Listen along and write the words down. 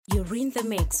You're in the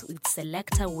mix with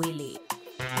Selector Willie.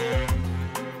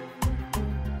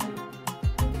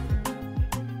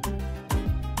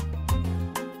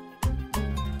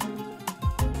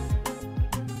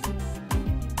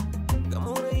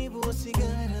 Kama unaibu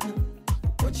sigara,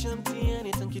 wacha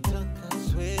mtiani tankitaka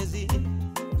swezi.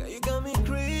 You got me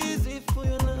crazy for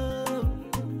your love.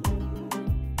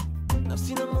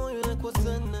 Nafsi na moyo na kwa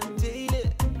sana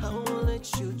daily. I won't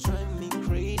let you drive me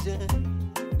crazy.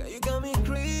 You got me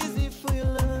crazy for your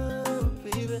love,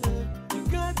 baby. You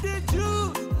got the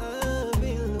juice I've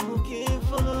been looking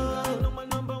for. My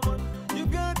number one. You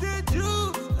got the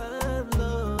juice I'm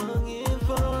longing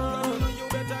for. You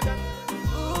better get.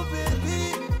 Oh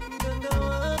baby, ganda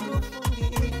wako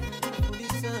fundi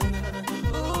sana.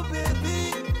 Oh baby,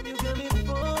 you got me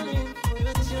falling for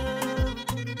your charm.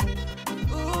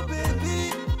 Oh baby,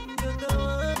 ganda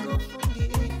wako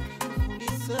fundi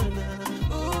sana.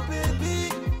 Oh baby,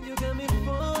 you got me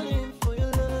falling for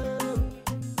your love.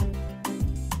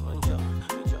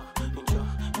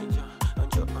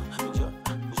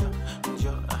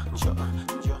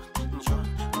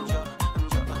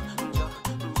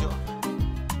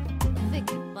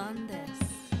 Vicky Bandes.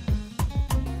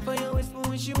 Fire West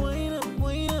when she wind up.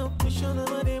 Mishona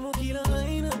mademu kila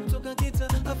aina. Toka kita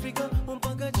Afrika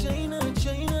mpaka China.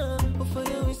 Oh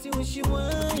Fire West when she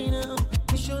wind up.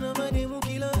 Mishona mademu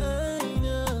kila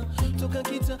aina. Toka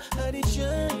kita hadi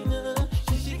China.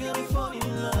 She got me falling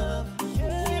in love.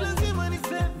 Si lazima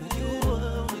niseme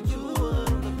unajua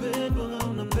unapendwa.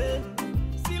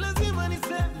 Si lazima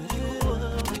niseme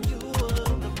unajua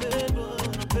unapendwa.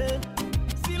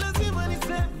 Si lazima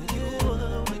niseme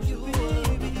unajua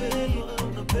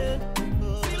unapendwa.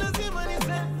 Si lazima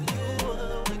niseme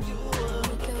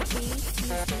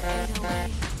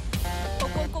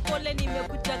Okonko pole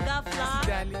nimekuja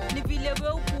ghafla. Ni vile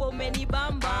wewe ukuwa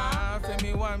umenibamba.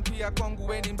 Femi one pia kwangu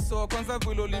weni mso. Kwanza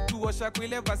vile ulituosha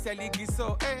kuile vasi ya ligi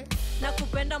so Na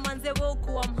kupenda manze wewe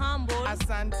ukuwa mhumble.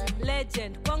 Asante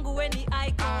Legend kwangu we ni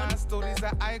icon. Stories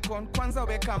za icon kwanza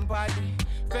weka mbali.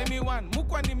 Femi one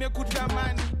mukwa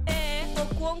nimekutamani.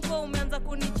 Okonko umeanza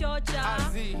kunichocha.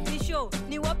 Azi. Nisho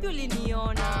ni wapi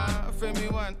uliniona? Femi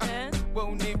one we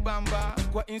unibamba.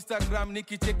 Kwa Instagram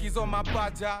nikichekizo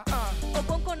mapaja.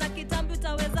 Okonko na kitambi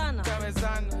utawezana?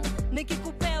 Tawezana.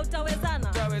 Nikikupea utawezana?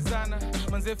 Tawezana.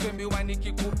 Manze Femi one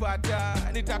nikikupata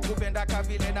nitakupenda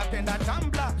kavile napenda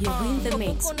Tumblr. You're in the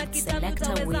mix Okonko na with kitambi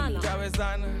Selector utawezana? Willie.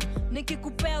 Tawezana.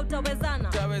 Nikikupea utawezana?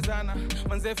 Tawezana.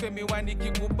 Manze Femi one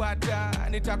nikikupata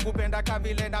nitakupenda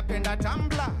kavile napenda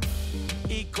Tumblr.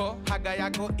 Iko haga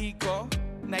yako iko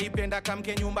naipenda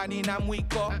kamke nyumbani na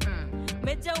mwiko.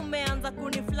 Meja umeanza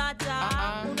kuniflata.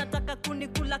 Unataka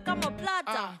kunikula kama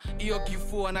plata. Iyo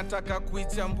kifua nataka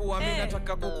kuichambua. Mimi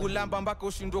nataka kukulamba mpaka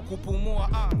ushindwe kupumua.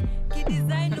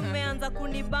 Kidesign umeanza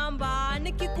kunibamba.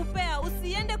 Nikikupea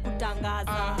usiende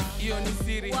kutangaza. Iyo ni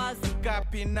siri. Wazi.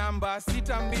 Kapi namba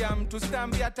sitambia mtu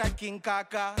sitambia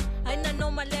takinkaka. Haina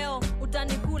noma leo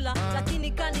utanikula.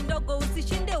 Lakini kani ndogo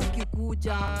usishinde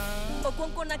ukikuja.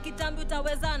 Okonko na kitambi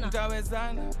utawezana?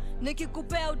 Tawezana.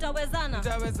 Nikikupea utawezana?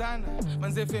 Tawezana.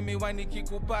 Manze Femi one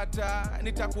nikikupata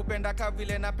nitakupenda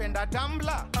kavile napenda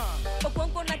Tumblr.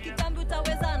 Okonko na kitambi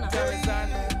utawezana?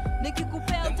 Tawezana.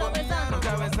 Nikikupea utawezana?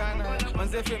 Tawezana.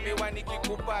 Manze Femi one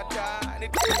nikikupata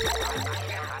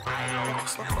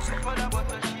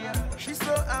She's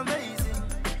so amazing.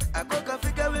 I cook a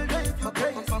figure will drive you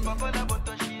crazy.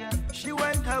 She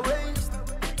went her waist.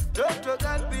 Doctor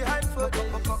got behind for this.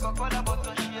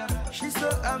 She's so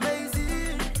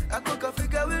amazing. I cook a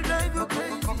figure will drive you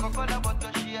crazy.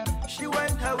 She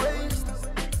went her waist.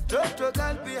 Doctor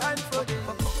got behind for this.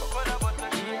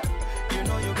 You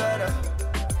know you gotta.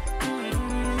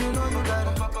 You know you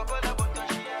gotta.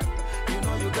 You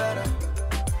know you gotta.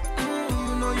 You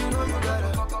know you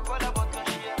gotta.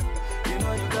 You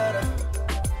know you gotta.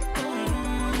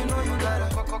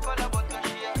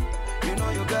 You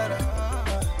know you gotta.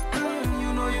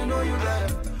 You know you gotta.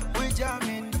 We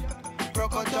jamming,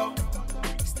 Prokoto.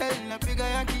 Style na piga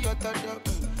yaki yototo.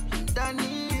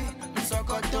 Dani,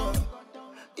 Sokoto.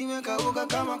 Imeka uka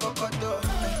kama kokoto.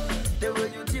 The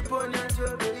way you tip on your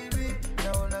toe, baby.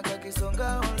 Naona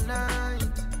kakisonga all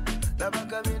night.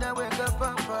 Labaka mina weka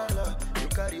pampala. You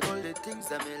carry all the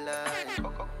things I may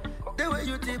like. The way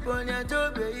you tip on your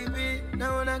toe, baby.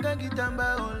 Naona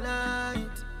kakitamba all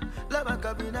night.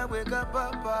 Labaka mina weka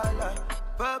pampala.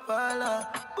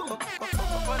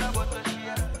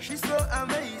 She's so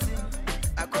amazing.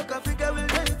 I cook a figure will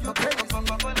drive you crazy.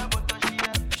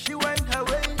 She wind her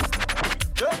waist.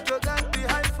 Doctor got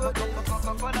behind for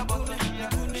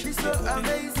this. She's so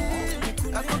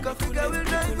amazing. I cook a figure will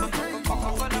drive you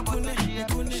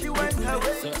crazy. She wind her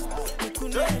waist. You're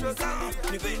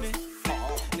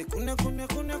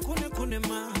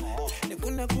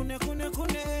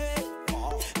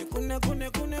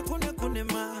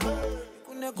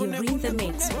in the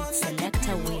mix with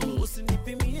Selector Willy.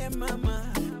 Usinipimie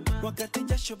mama, wakati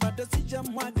jasho bado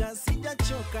sijamwaga,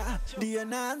 sijachoka, ndio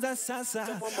naanza sasa.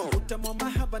 Utamwomba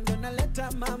hapa ndo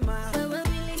naleta mama. Wewe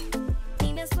Willy,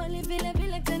 nina swali vile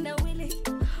vile tenda Willy.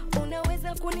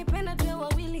 Unaweza kunipenda tuwe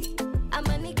wawili,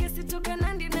 ama nikisitoka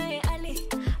Nandi naye Ali,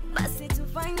 basi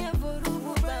tufanye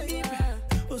vurugu baby.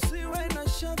 Usiwe na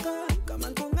shaka,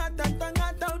 kama ngungata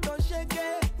tangata utosheke.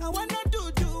 I wanna do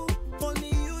only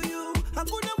you.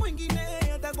 Hakuna mwingine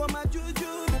atakuwa majuju.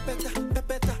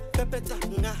 Pepeta,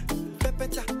 nga.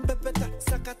 Pepeta,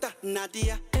 sakata,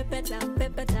 Nadia. Pepeta,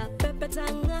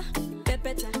 nga.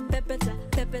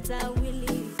 Pepeta,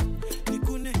 Willy.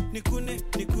 Nikune.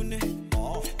 Nikune.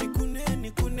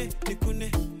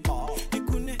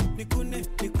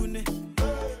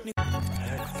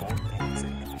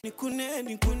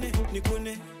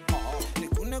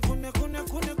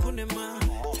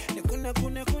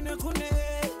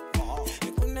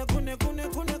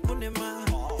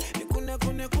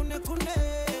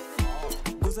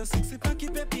 Goza sexy paki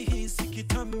baby hisi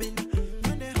kitamina.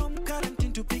 Mene home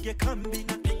quarantine tupige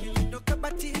kambina. Ndo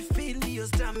kabati feel your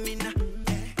stamina.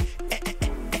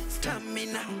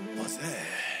 Stamina.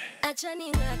 Acha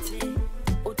ningate,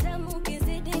 utamu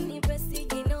kizidi nipe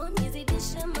sigino,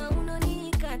 nizidishe mauno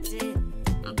nikate,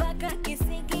 mpaka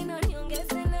kisigino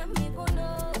niongeze na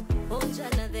mikono. Onja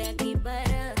ladha ya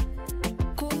kibara,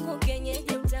 kuku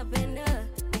kenyeji mtapenda,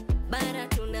 bara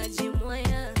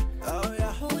tunajimwaya.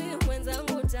 Huyu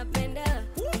mwenzangu utapenda.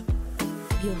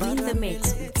 You're in the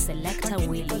mix with Selector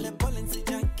Willy.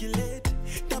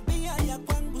 Tabia ya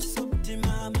kwangu sote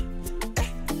mama.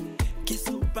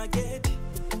 Kisupageti.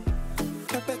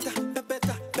 Pepeta,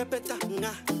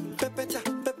 nga. Pepeta,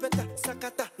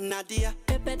 sakata, Nadia.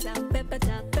 Pepeta,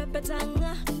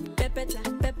 nga.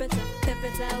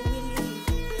 Pepeta, Willy.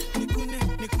 Nikune.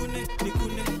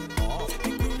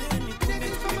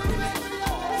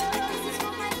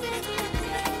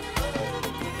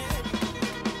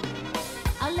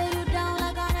 I'll lay you down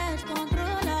like an edge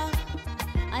controller.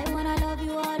 I wanna love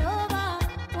you all over.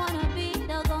 Wanna be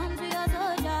the gun to your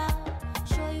soldier.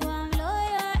 Show you I'm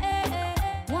loyal,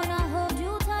 Wanna hold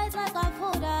you tight like a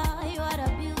folder. You are the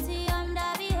beauty, I'm the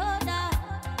beholder.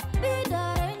 Be the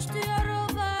range to your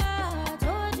rover.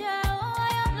 Told ya, oh,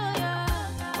 I am loyal.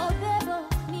 Oh, baby,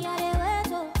 me a de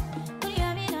weto. Kunya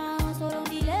me now, so don't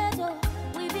be late,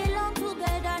 We belong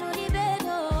together, no debate,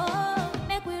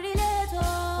 Make we relate,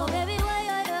 Oh, baby, where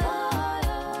you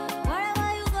wherever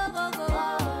you go.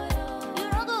 You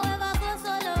don't go ever go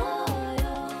solo.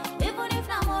 Even if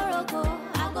I'm Morocco,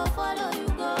 I go follow you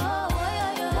go.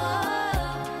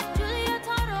 Juliet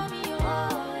and Romeo,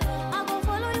 I go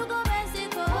follow you go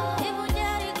Mexico. Even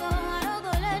Jericho, I don't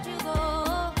go let you go.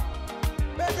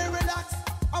 Baby, relax.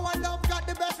 Our love got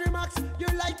the best remarks. You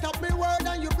light up my world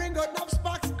and you bring out enough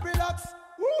sparks. Relax.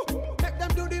 Woo. Make them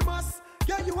do the mass.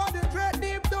 Yeah, you are the dread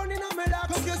deep down in my lap.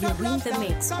 You're in the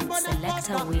mix with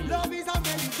Selector Willy. Love is a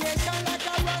medication like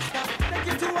a rasta. Take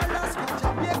you to a last match.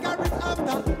 Make a rich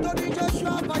after. Don't you just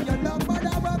drop on your love for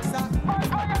the boxer.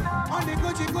 On the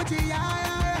Gucci, yeah.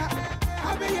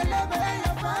 I mean you love it and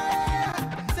you fire.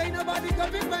 Say nobody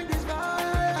can find this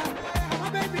fire. My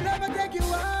baby never take you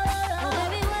higher. Oh,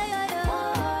 baby, where you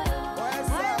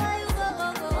wherever you go.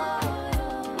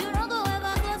 You don't go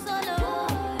ever go solo.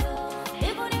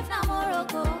 Even if I'm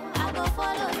Morocco, I go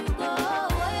follow you go.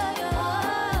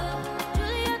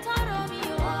 Juliet and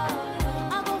Romeo,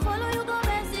 I go follow you go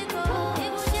Mexico.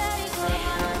 Even Jericho.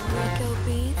 Rico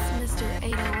Beats, Mr.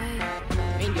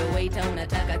 808. Ndio waiter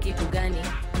unataka kitu gani?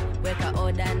 Weka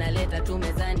order na leta tu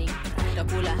mezani.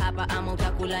 Utakula hapa ama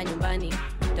utakula nyumbani?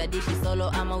 Utadishi solo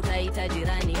ama utaita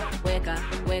jirani? Weka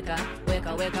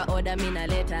order mina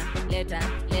leta.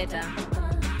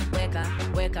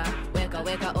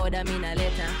 Weka order mina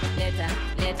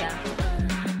leta.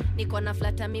 Niko na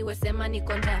flata miwe sema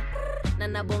niko nda. Na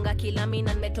nabonga kila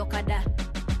mina nimetoka da.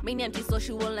 Mini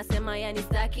antisocial nasema yani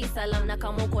staki salam na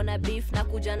kama uko na beef na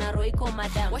kuja na roiko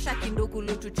madam. Washa kinduku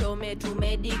lutuchome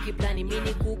tumediki plani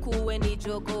mini kuku we ni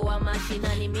jogo wa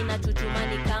mashinani mina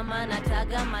chuchumani kama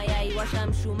nataga mayai washa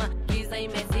mshuma giza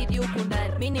imezidi huku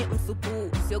ndani. Mini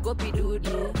msupu siogopi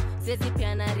dudu sezi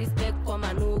pia na respect kwa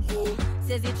manuku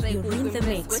sezi try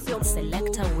kukwesio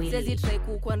Selector Willy. Sezi try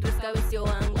kukwandriska wesio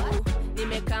wangu.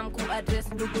 Nimekam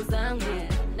kuaddress ndugu zangu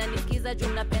na nisikiza juu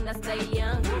napenda style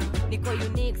yangu. Niko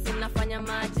unique sinafanya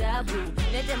maajabu.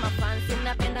 Nete mafansi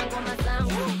napenda ngoma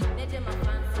zangu. Nete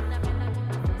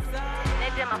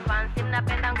mafansi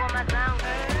napenda ngoma zangu.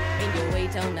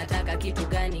 leta unataka kitu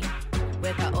gani?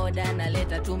 Weka order na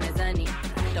leta tu mezani.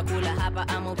 Utakula hapa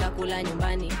ama utakula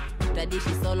nyumbani? Utadishi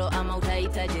solo ama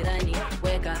utaita jirani?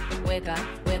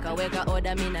 Weka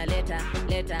order mina leta.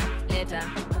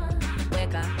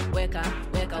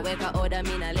 Weka order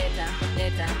mina leta.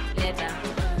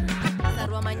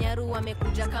 Sarwa Manyaru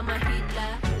wamekuja kama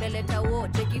Hitler. Leleta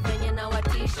wote kivenye na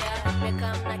watisha.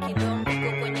 Weka mna kidongo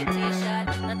iko kwenye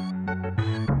t-shirt.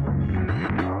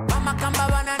 Mama kamba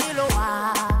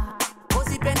bananiloa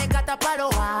Ozipene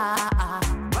katapaloa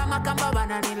Mama kamba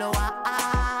bananiloa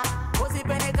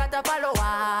Ozipene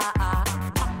katapaloa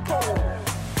Mako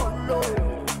Kolo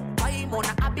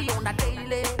Waimona abi on the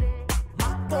daily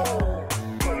Mako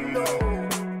Kolo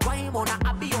Waimona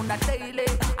abi on the daily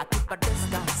I keep a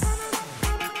distance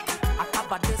I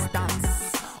keep a distance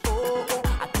Oh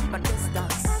I keep a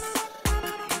distance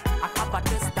I keep a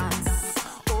distance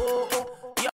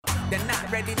They're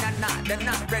not ready, they're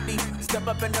not ready. Step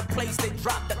up in the place, they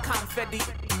drop the confetti.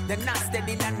 They're not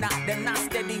steady, they're not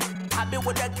steady. I've been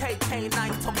with that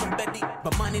KK9 talking Betty.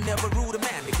 But money never rule the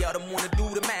man, the girl don't wanna do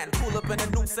the man. Pull up in a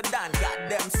new sedan,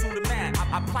 goddamn sue the man.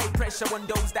 I apply pressure on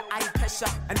those that I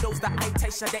pressure. And those that I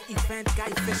pressure, that event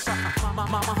guy Fisher.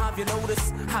 Mama, have you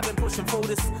noticed? I've been pushing for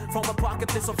this. From a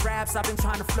pocket list of raps, I've been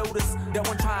trying to flow this. They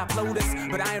won't try to flow this,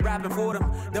 but I ain't rapping for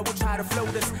them. They will try to flow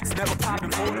this, it's never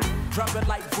popping for them. Drop it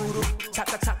like voodoo,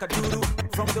 chaka chaka doodoo.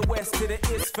 From the west to the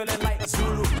east, feeling like a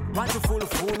Zulu. Want you full of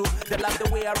fulu, they love the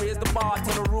way I raise the bar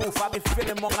to the roof. I be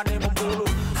feeling monga name on Bulu.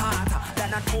 Harder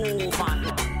than an oven.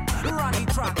 Run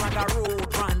the track like a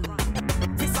road run.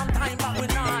 For some time but we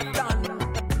not done.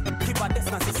 Keep a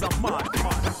distance, it's a mad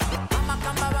man. Mama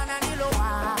kamba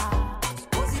bananiloa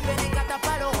Ozipene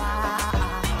katapaloa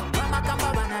Mama kamba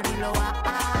bananiloa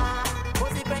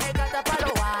Ozipene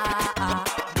katapaloa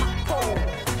Mako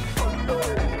Kondo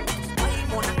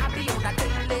Waimona abi on the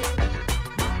daily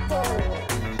Mako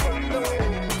Kondo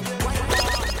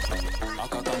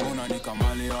Akakanguna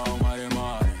nikamali au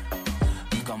maremare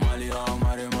Nikamali au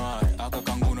maremare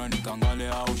Akakanguna nikangale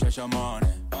au shashamane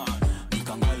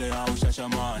Nikangale au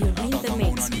shashamane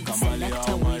Akakanguna nikamali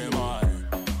au maremare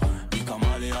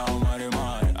Nikamali au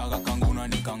maremare Akakanguna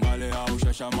nikangale au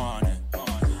shashamane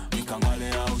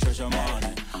Nikangale au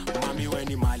shashamane Mami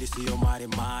weni mali siyo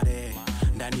maremare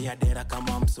Ndani ya dera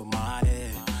kama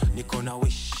msomare Niko na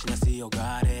wish na siyo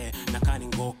gare Nakani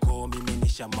ngoko mimi ni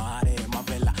shamare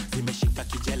Mavela zimeshika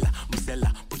kijela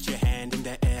Msela put your hand in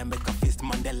the air Make a fist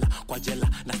Mandela Kwa jela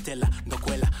na stella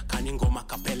ndokwela Kani ngoma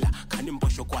kapela Kani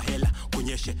mbosho kwa hela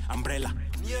Kunyeshe umbrella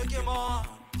Nyekemon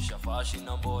Shafashi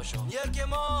na mbosho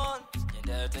Nyekemon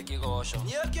Nyendete kigosho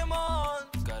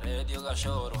Nyekemon Garedio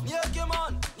gashoro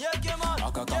Nyekemon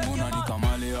Akakanguna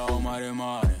nikamali au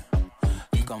maremare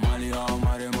Nikamali au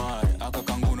maremare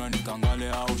Akakanguna nikangale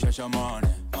au shashamane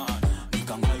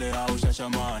Nikangale au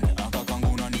shashamane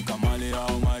Akakanguna nikamali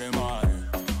au maremare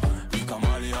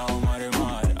Nikamali au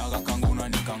maremare Akakanguna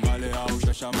nikangale au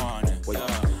shashamane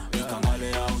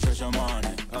Nikangale au shashamane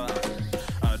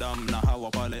Adam na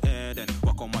Hawa pale Eden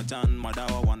wako majan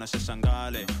madawa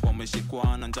wanashashangale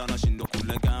wameshikwa na njana shindo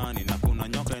kule gani na kuna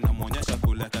nyoka inamonyesha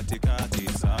kule katikati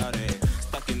sare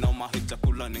staki na mahi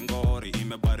chakula ni ngori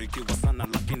imebarikiwa sana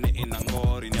lakini ina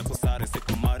ngori ni kusare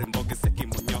siku mari mbogi seki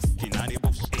munyoski nani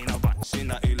bush ina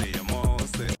vanshina ile ya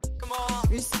mose Come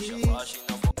on Shafashi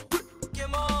na mbosho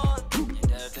Come on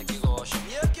Nyendete kigosho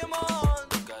Nyekemon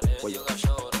Garedio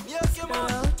gashoro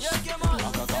Nyekemon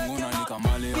Akakanguna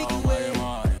nikamali au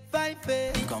maremare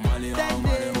Nikamali au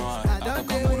maremare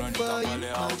Akakanguna nikamali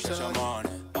au shashamane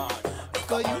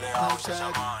Nikamali au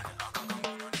shashamane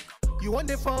You want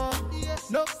the fun?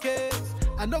 No case.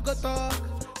 I no go talk.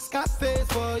 Scarface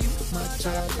for you, my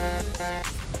child.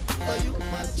 For you,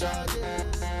 my child.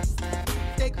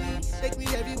 Take me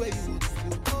everywhere you want to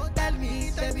go. Oh, tell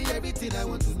me everything I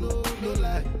want to know. No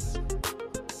lies.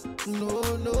 No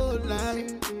lie.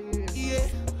 Yeah.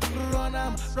 Run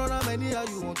am anyhow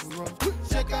you want to run.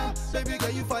 Shake am, baby girl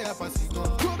you fire pass it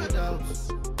on.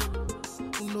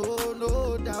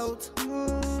 No doubt.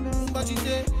 But you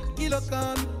say, kilo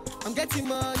come, I'm getting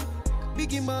money,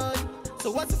 biggie money.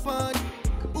 So what's the fun?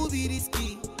 Who be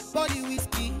risky? Body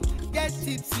whiskey, get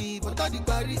tipsy, but all the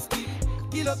bar risky.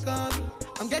 Kilo come,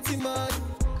 I'm getting money,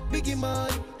 biggie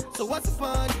money. So what's the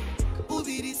fun? Who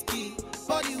be risky?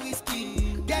 Body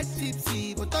whiskey, get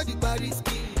tipsy, but all the bar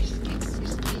risky.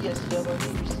 Yes, your body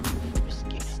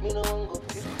risky. Me no one go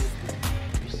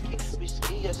 50.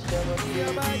 Risky, yes, your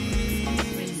body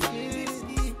risky.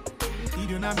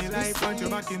 You know me life, punch your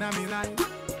back in me life.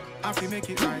 I feel make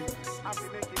it right.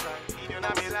 You know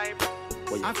me life.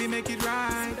 I feel make it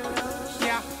right.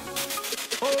 Yeah.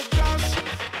 Oh gosh,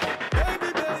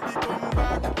 baby, come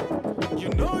back.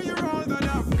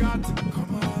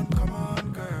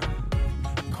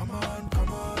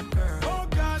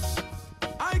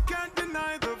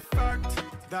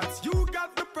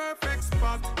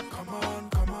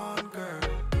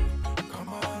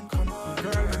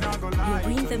 go lie.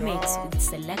 You're in the to mix ya. with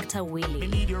Selector Me Willie.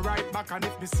 need you right back, and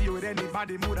if me see you with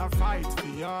anybody, woulda fight for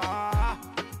ya.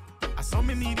 I saw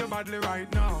me need you badly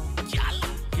right now.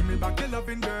 Give me back your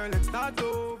loving, girl, let's start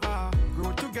over.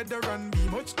 Grow together and be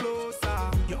much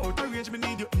closer. You're out of range, me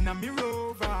need you in a me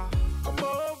rover. Come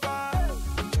over,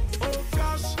 oh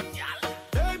gosh,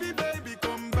 baby, baby,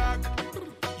 come back.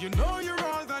 You know you're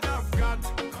all that I've got.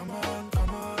 Come on,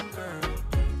 girl.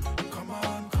 Come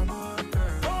on,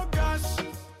 girl. Oh gosh,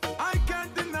 I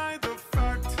can't deny the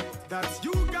fact that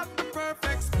you got the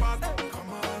perfect spot. Come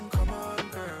on,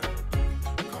 girl.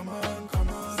 Come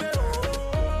on. Say,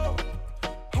 oh,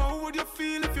 how would you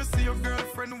feel if you see your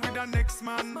girlfriend with her next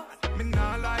man? Me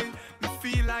nah lie, me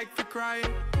feel like to cry.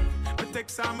 Me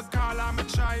text her, me call her, me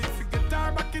try to get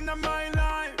her back in my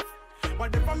life.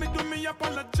 Whatever me do, me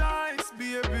apologize,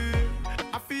 baby.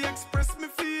 I feel express me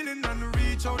feeling and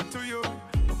reach out to you.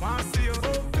 I wanna see you,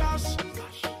 oh gosh,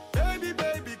 baby,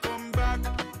 baby, come back.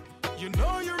 You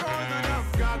know you're all that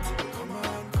I've got. Come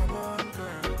on,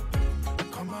 girl.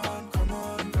 Come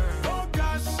on, girl. Oh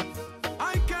gosh,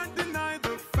 I can't deny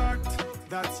the fact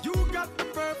that you got the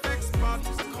perfect spot.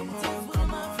 Come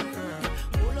on, girl.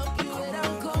 Pull up you and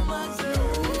I'll come and say,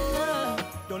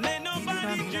 don't let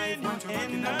nobody drain my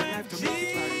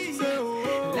energy.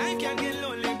 Life can get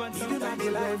lonely, but sometimes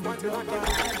life wants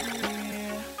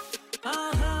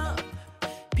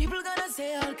people gonna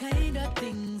say all kind of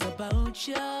things about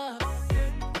you,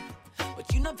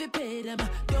 but you not pay them.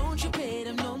 Don't you pay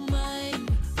them no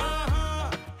mind. A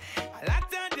lot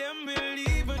of them will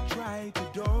even try to,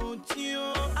 don't you?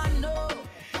 I know,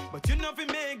 but you not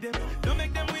make them. Don't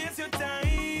make them waste your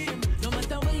time. no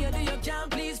matter what you do, you can't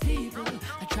please people.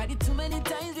 I tried it too many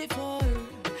times before.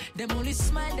 Them only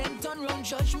smile and turn round,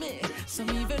 judge me. Some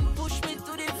even push me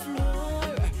to the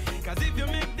floor. Cause if you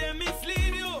make them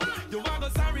mislead you, you are go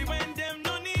sorry when them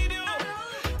don't need you.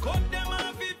 Cut them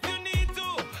off if you need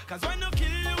to. Cause when you kill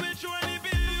you, will surely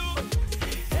bill you.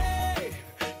 Hey,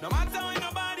 no matter what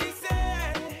nobody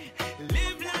say,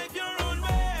 live life your own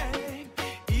way.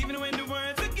 Even when the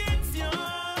world's against you.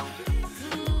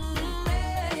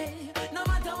 Hey, no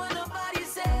matter what nobody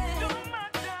say,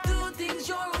 do things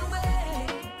your own way.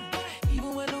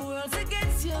 Even when the world's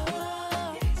against you,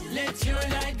 let your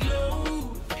light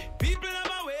glow. People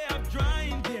have a way of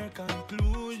drawing their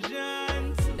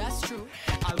conclusions. That's true.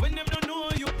 All when them don't know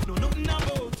you, know nothing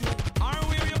about you, or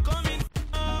where you coming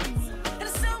from. And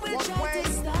some will try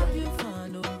to stop you for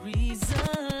no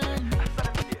reason.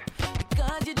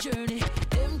 God, your journey,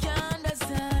 them can't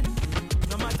understand.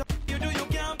 No matter what you do, you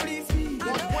can't please me.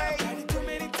 I've tried it too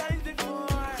many times before.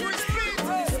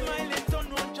 Smile and turn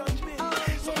no judgment.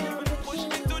 So you push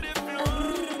me to the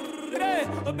floor. Hey,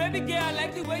 oh baby girl, I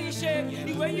like the way you shake,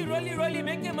 the way you rolly,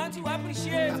 make a man to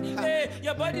appreciate. Hey,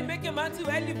 your body make a man to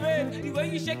elevate. The way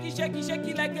you shake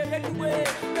it like a ready wave.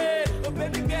 Hey, oh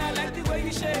baby girl, I like the way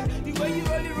you shake, the way you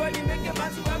rolly, make a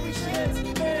man to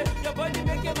appreciate. Hey, your body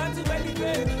make a man to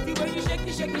elevate. The way you shake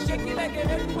it like a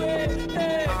ready wave.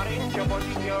 Hey, Arrange your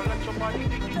body, girl, let your body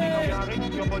dig it.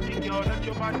 Arrange your body, girl, let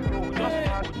your body grow.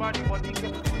 Just body,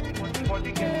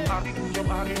 girl. Arrange your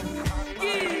body.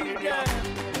 yeah.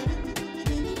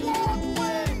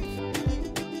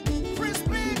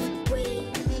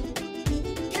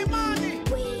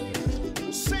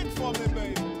 For me,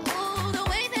 baby. Oh, the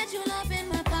way that you love in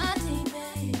my body,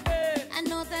 babe. I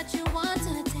know that you want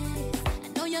to taste. I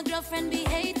know your girlfriend be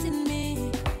hating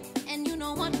me, and you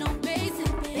don't want no basic,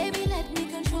 baby. Let me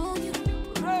control you.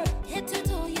 Head to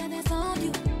toe, yeah, that's all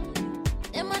you.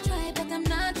 Them I try, but I'm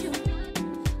not you.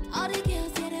 All the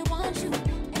girls, yeah, they want you.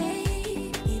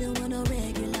 Hey, you don't want no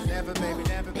regular. Never, baby,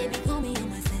 never, baby. Baby, call me on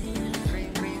my cellular.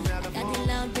 Green, never Got the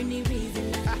loud, Britney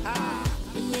reason.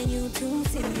 Me and you too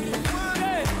similar.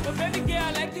 Hey, oh baby girl,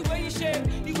 I like the way you shake,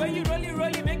 the way you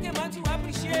rolly, make a man to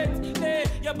appreciate. Hey,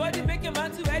 your body make a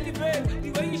man to elevate.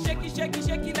 The way you shake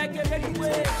it like a ready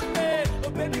wave. Hey, oh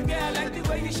baby girl, I like the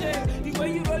way you shake, the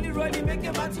way you rolly, make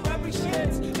a man to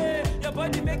appreciate. Hey, your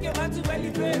body make a man to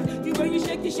elevate. The way you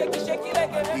shake it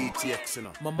like a ready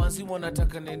wave. Mamazi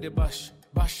wanataka nende bash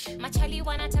Machali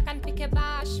wanataka nipike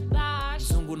bash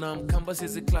Zungu na mkamba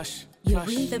sizi clash. You're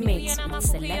in the mix with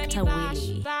Selector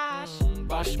Willie.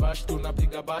 Bash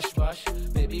tunapiga bash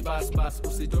baby bass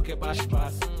usitoke bash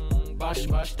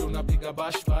bash tunapiga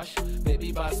bash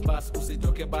baby bass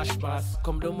usitoke bash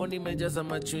kwa mdomo nimejaza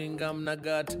machewing na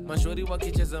gat mashori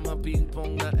wakicheza ma ping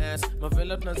pong na ass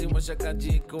mavela tunazimosha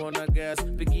kajiko na gas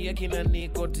pigia kina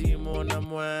niko timo na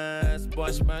mwas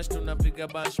bash tunapiga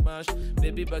bash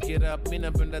baby back it up mimi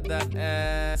napenda that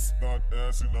ass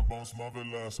ina bounce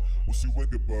marvelous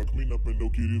usiweke back mimi napenda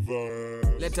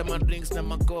ukiriverse leta my drinks na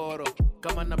makoro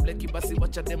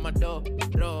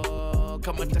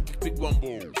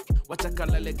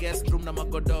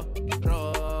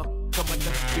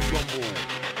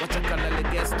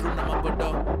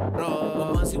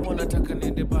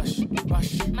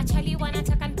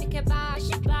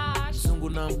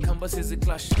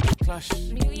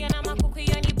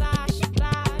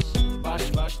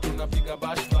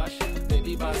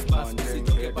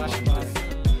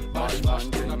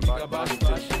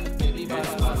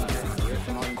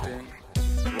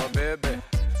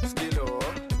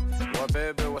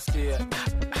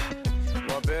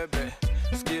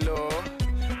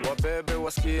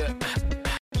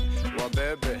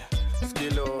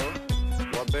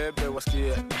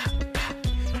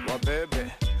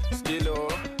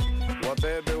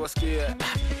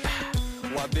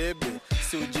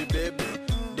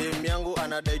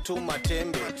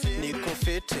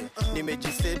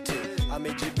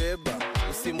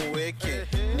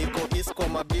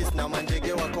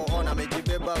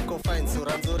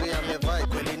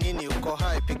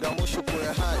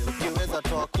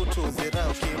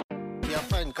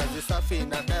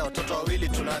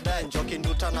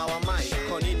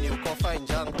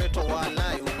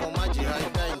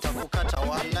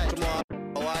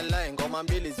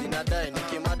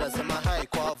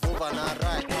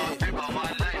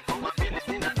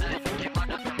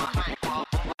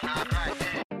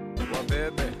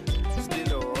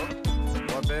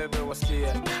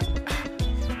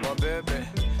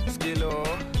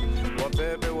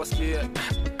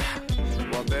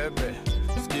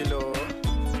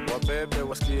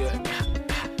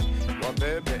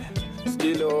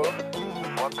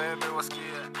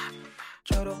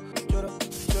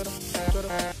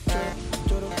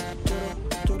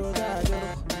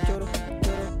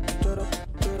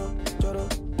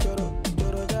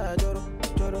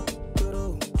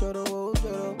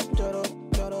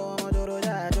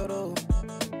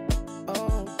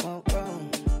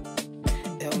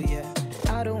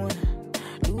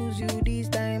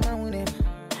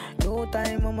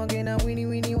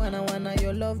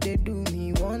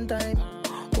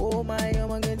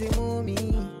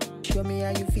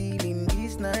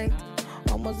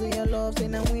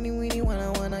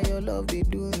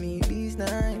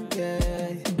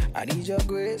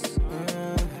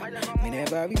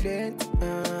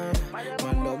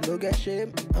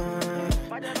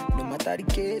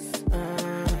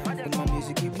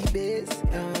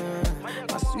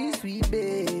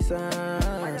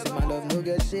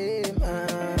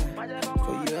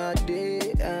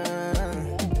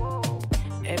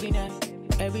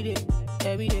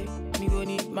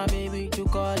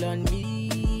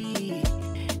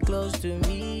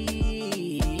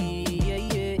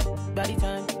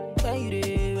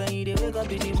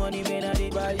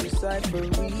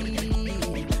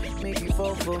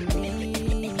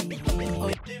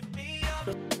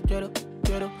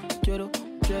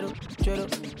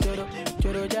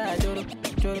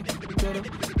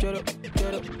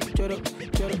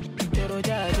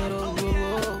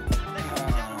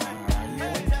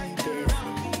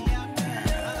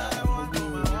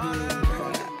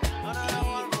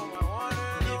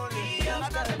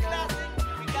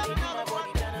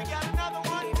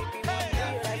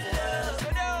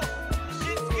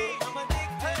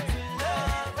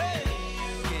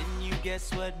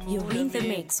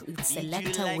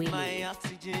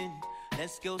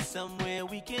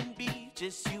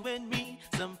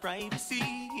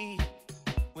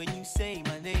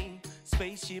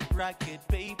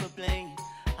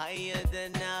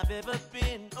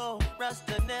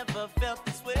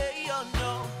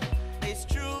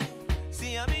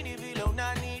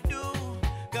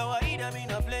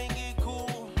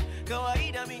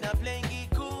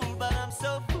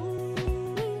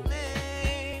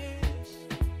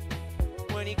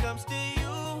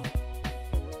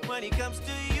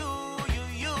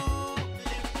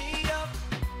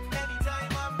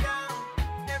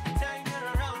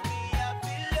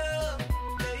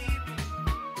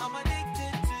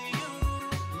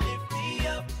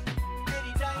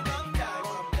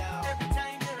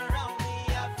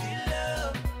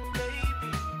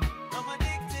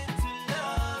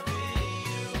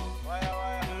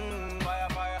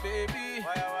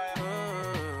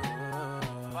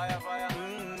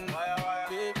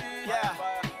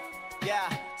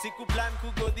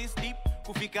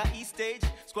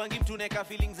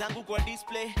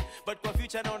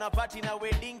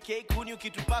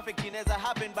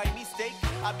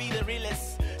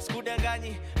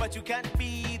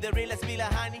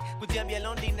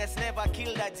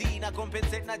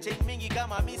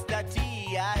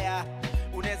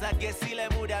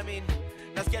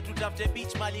nasikia tutafute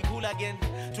beach mali cool again,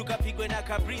 tukapigwe na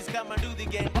Caprice kama do the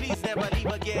game, please never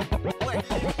leave again. Well,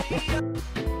 lift me up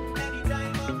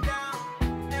anytime I'm down,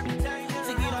 every time you're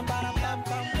singing about a bam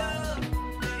bam love,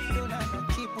 you know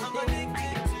keep on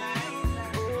addicted to you.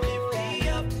 Lift me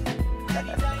up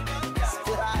anytime I'm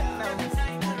down, every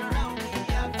time you're around me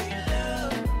I feel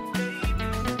love, baby,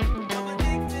 I'm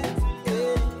addicted to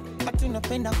you. Watu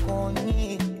napenda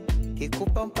koni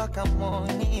kikupa mpaka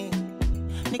moni,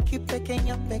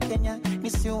 nikipekenya pekenya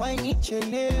nisiwahi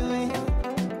nichelewe,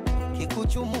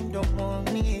 kikuchumu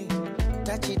mdomoni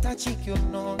tachi tachi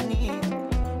kiunoni,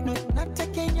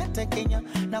 natekenya tekenya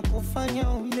na kufanya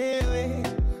ulewe.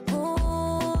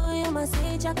 Ooh, you must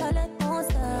say chocolate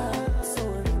monster,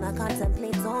 so I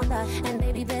contemplate on that. And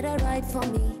baby better write for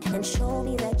me and show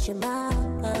me that you're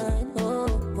mine. Oh,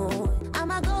 oh.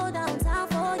 I'ma go downtown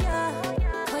for ya,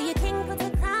 call you king, put the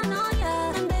crown on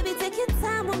ya. And baby take your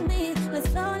time with me, let's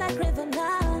flow like river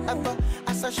now. Hapa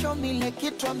asa show me le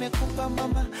kitu amekupa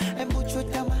mama, embu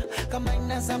chutama kama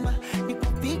inazama,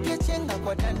 nikupige chenga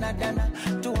kwa dana dana,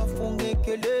 tuwafunge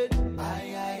kelele.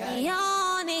 Ay ay ay.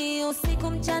 Yoni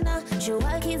usiku mchana,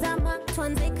 jua kizama,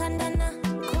 tuanze kandana,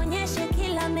 kuonyeshe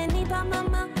kila amenipa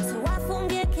mama,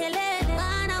 tuwafunge kelele,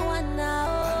 wana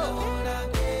wanao.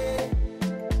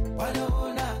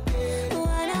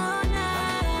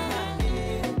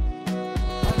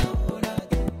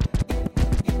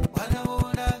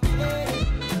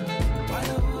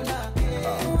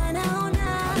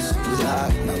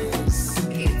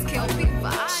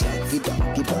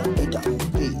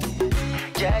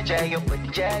 Jaja, your body,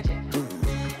 Jaja.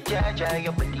 Jaja,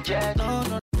 your body, Jaja. No,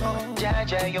 no, no.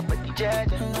 Jaja, your body,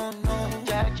 Jaja. No, no.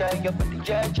 Jaja, your body,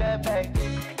 Jaja, baby.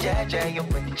 Jaja, your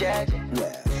body, Jaja.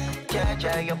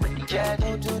 Jaja, your body,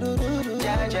 Jaja.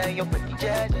 Jaja, your body,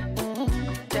 Jaja.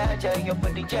 Jaja, your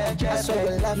body, Jaja. I saw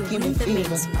your love, give me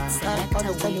fever. All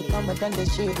the time you come and then the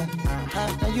shiver.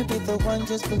 Now you be the one,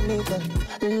 just believe it.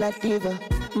 La diva,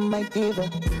 my diva.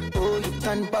 Oh, you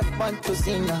turn Batman to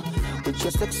Zina. With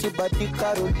your sexy body,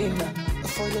 Carolina.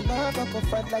 For your love, I go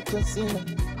fight like John Cena.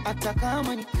 Hata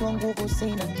kama nikiwa nguvu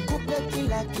sina, kupe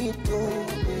kila kitu,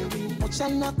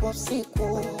 mchana kwa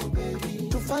usiku,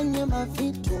 tufanye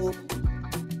mavitu,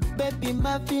 baby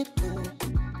mavitu,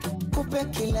 kupe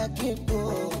kila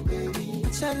kitu,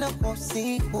 mchana kwa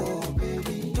usiku,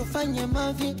 tufanye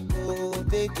mavitu,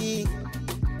 baby,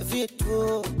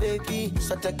 vitu, baby.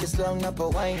 So take it slow, napo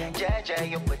wine. Jaja,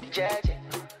 your body, Jaja.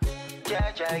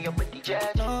 Jaja, your body,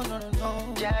 Jaja. No, no,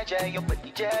 no. Jaja, your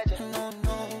body, Jaja. No,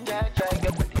 no. Jaja,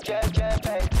 your body, Jaja,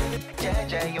 baby.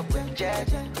 Jaja, your body,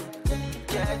 Jaja.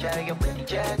 Jaja, your body,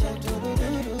 Jaja.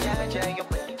 Jaja, your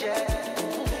body, Jaja.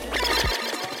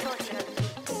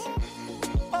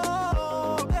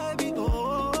 Oh, baby,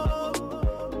 oh.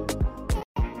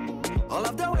 I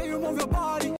love the way you move your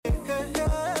body. Yeah,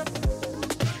 yeah.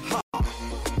 Ha.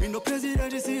 Me no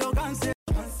president, you see your cancer.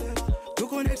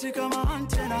 Tukonekti kama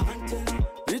antena,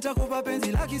 nitakupa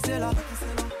penzi la kisela,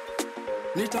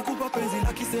 nitakupa penzi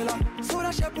la kisela.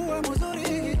 Sura shepu we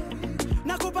mzuri,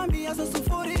 nakupa mbia za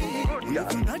sufuri,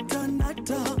 unakunata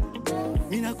nata,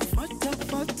 ninakufata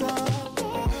fata,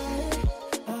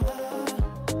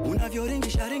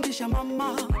 unavyoringisha ringisha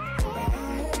mama,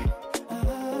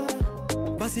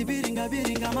 basi biringa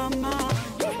biringa mama,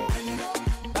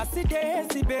 basi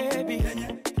desi baby,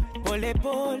 pole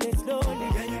pole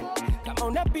slowly. Kama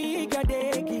unapiga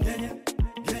deki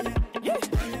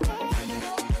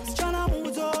sichana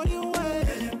muzuri we,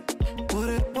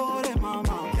 pore pore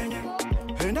mama,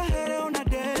 enda here una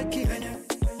deki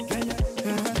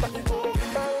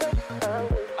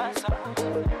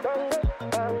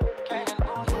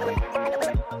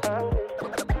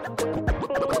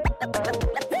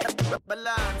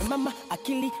mama,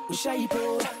 akili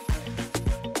ushaipora,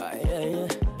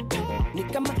 ni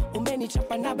kama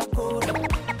umenichapa na bakora.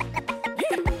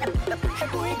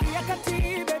 Hebu ingia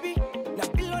kati baby, na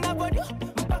pilo na bodo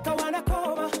mpaka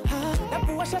wanakoma. Na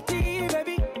puwa shati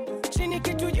baby, chini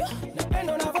kitu juu, na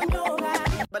pendo na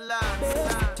vanyonga. Balance,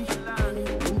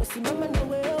 umesimama na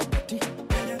wewe uti,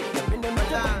 na pendo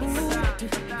matabuti,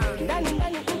 ndani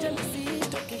ndani kuja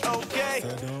nisitoke. Okay,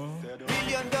 $1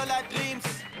 million dreams,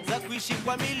 za kuishi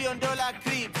kwa $1 million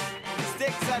cream.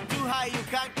 Stakes are too high, you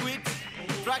can't quit.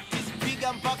 Practice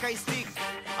bigger mpaka I stick.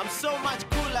 I'm so much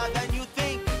cooler than you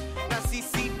think. Na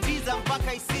CCTza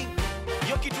mpaka I sing.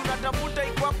 Yo kitu natafuta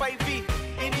iko hapa hivi.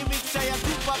 Ini mixture ya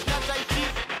Tupac na Taiti.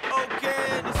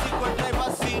 Okay, nisiko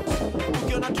driver seat.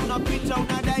 Ukiona tunapita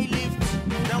unadai lift.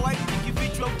 Na white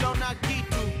ikifichwa utaona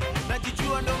kitu.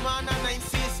 Najijua ndo maana na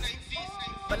insist.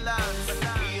 Balance.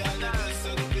 We are the best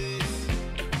of the best.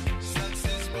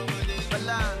 Success,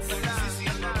 balance.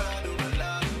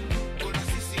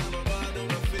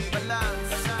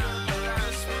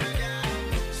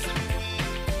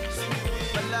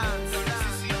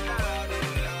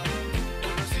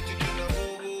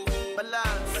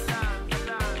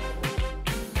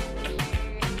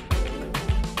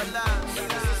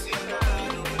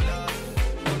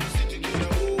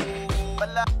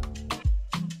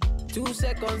 2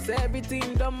 seconds,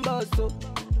 everything done bust, oh.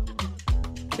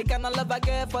 The kind of love I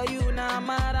get for you, now I'm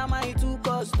mad, am I too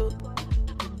cost, oh.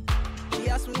 She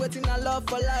asked me waiting I love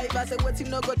for life, I said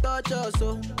waiting no go touch us,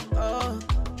 oh.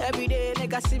 Every day,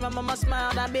 nigga see my mama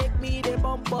smile, that make me the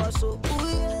bump us, so ooh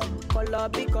yeah. Color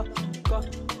pico,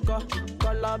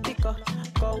 color pico,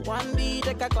 one B,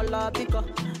 take a color pico,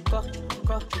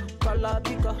 color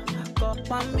pico,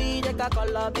 one B, take a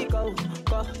color pico,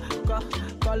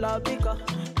 color pico,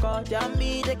 jam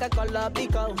me, take a color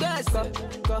pico, yes,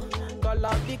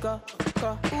 color pico,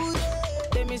 ooh yeah.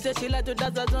 Tell me say she like to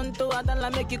dance a zonto, I don't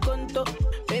like make you conto.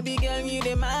 Baby girl, you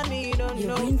the mommy, don't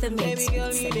know. Baby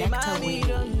girl, you the mommy,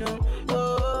 don't know.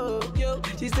 Oh, yo,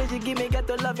 she said she give me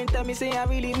ghetto love and tell me say I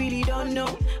really, really don't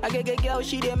know. I get girl,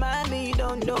 she the mommy,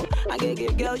 don't know. I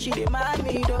get girl, she the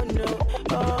mommy, don't know.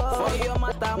 Oh, for your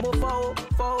mata, mo fo,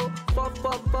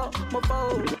 mo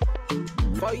fo.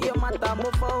 For your mata, mo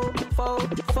fo,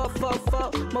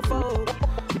 mo fo.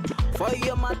 For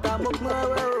your mata, mo fo,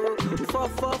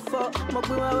 mo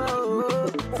fo.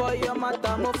 For your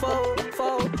mata, mo fo,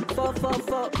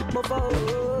 mo fo.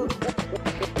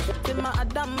 Till my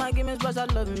Adama, give me special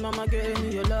love, mama, give me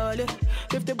your lolly.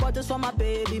 50 bottles for my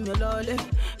baby, me lolly.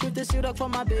 50 syrup for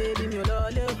my baby, me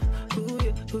lolly. Ooh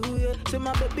yeah. Till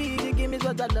my baby, give me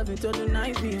special love until the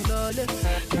night, me lolly.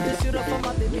 50 syrup for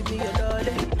my baby, me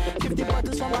lolly. 50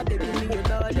 bottles for my baby, me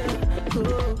lolly.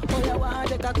 Oh yeah, one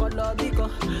take a color bico,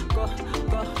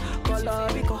 color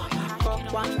bico.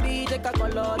 One B take a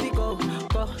color bico,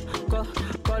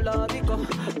 color bico.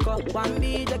 One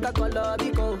B take a color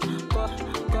bico,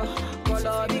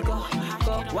 color bico.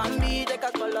 One B take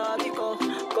a color bico,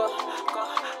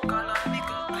 color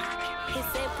bico. He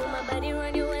said, put my body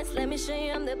around your waist, let me show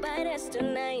you I'm the baddest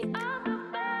tonight.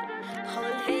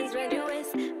 Hold hands around your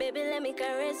waist, baby, let me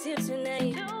caress you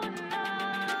tonight.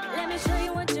 Let me show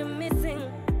you what you're missing.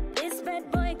 This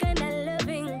bad boy kinda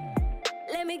loving.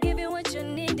 Let me give you what you're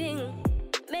needing.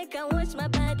 Make I watch my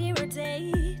body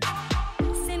rotate.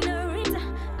 Senorita,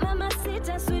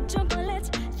 mamacita, sweet chocolate,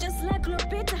 just like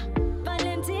Lupita,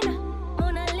 Valentina,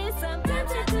 Mona Lisa. I'm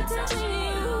tempted to touch you.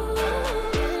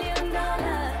 $1 million,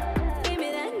 give me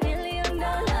that $1 million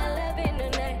loving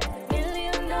tonight. $1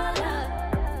 million,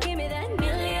 give me that $1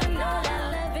 million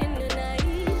loving tonight.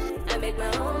 I make my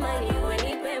own money when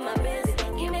he pay my bills.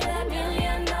 Give me that $1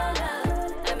 million.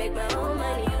 I make my own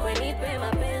money when he pay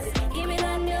my bills. Give me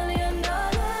that $1 million.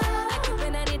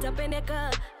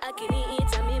 Pendeka,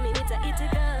 akiniita mimi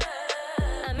nitaitika.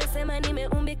 Amesema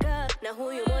nimeumbika na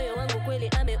huyu moyo wangu kweli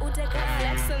ameuteka.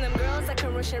 Flex on them girls like a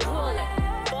Russian roulette.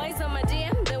 Boys on my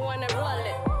DM, they wanna roll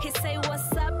it. He say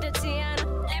what's up Tatiana,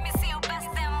 let me see you best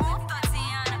them move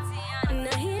Tatiana.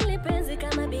 Na hili penzi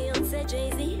kama Beyonce,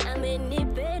 Jay-Z,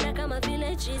 amenipenda kama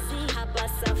vile cheesy. Hapa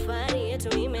safari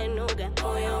yetu imenoga,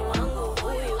 moyo wangu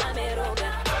huyu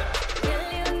ameroga.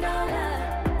 $1 million.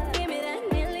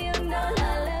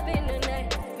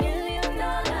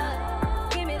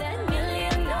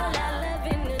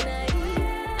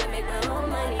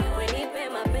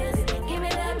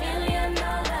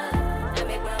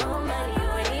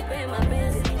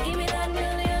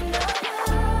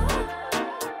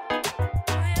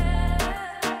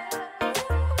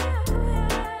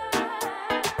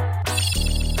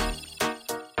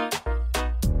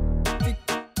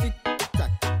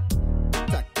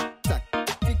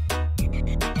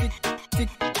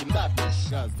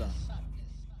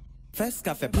 First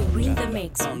Cafe You're in the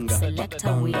mix with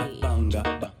Selector Willie.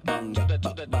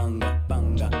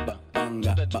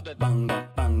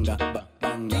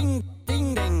 Ding,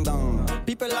 ding, ding, dong.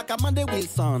 People like Amanda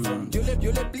Wilson.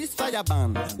 Violet, please fire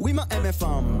ban. Oui, ma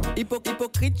MFM.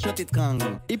 Hypocrite, je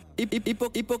t'étrangle.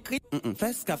 Hypocrite.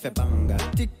 First Cafe banga.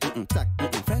 Tic, tac.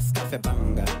 First Cafe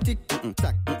banga. Tic,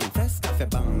 tac. First Cafe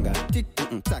banga. Tic,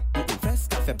 tac. First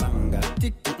Cafe banga.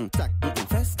 Tic, tac.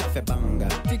 First Cafe banga.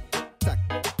 Tic, tac.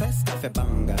 First Cafe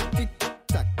banga. Tic,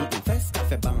 tac. First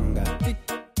Cafe banga. Tic,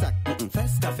 tac.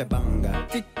 First Cafe banga.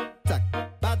 Tic, tac.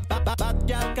 Bad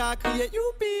girl ka crier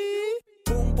youpi.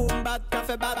 Boom boom bad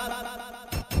café bad.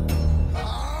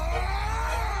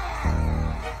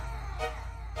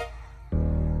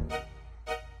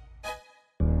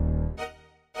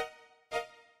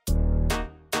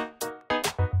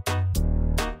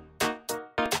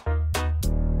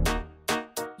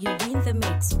 You're in the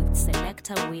mix with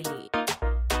Selector Willie.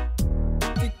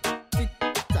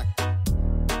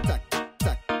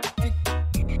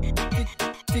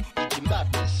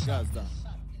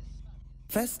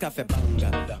 First Cafe banga,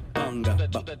 banga, banga,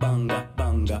 banga, banga,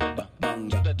 banga,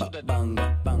 banga,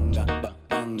 banga,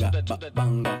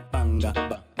 banga, banga,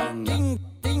 banga. Ding,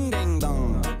 ding, ding,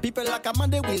 dong. People like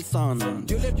Amanda Wilson.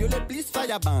 Dieu les plus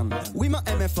fireban. Oui, ma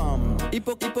aime femme.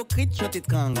 Hypocrite, je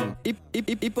t'étrangle.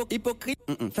 Hypocrite,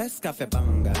 fais café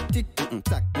banga. Tic,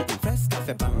 tac, fais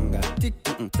café banga. Tic,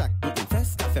 tac,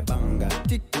 fais café banga.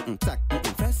 Tic, tac,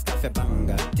 fais café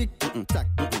banga. Tic, tac,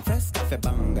 fais café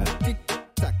banga. Tic,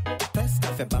 tac, fais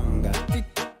café banga. Tic,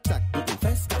 tac,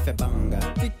 fais café banga.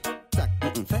 Tic, tac,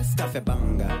 fais café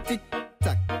banga. Tic,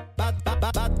 tac.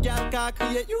 Bad girl ka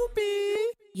kriye youpi.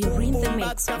 You're in the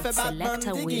mix with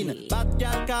Selector Willie. Bad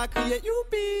girl ka kriye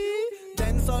youpi.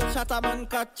 Den sol chataman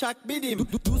ka chak bidim.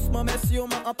 Doucement messieurs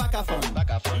man en pack à fond.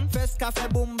 Fes café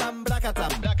boom bam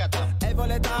blakatam.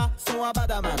 Evoleta son a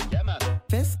badaman.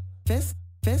 Fes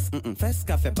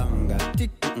café banga.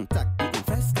 Tic tac.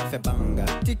 Fes café banga.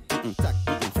 Tic tac.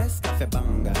 Fes café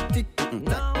banga. Tic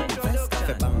tac. Fes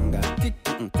café banga. Tic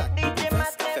tac.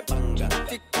 Fes café banga.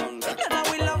 Tic tac.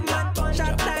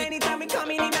 Shot tiny time me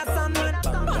coming in a sun man.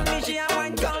 Me she a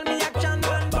wine call me action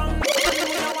man. You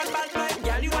know what bad man,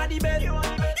 girl you are the best. You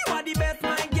are the best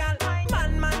my girl.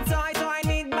 Man so I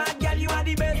need bad girl. You are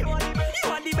the best. You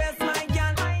are the best my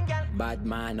girl. Bad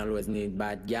man always need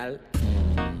bad girl.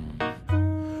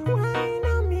 Wine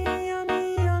on me,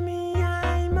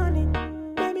 I money.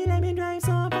 Baby let me drive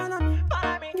so follow me.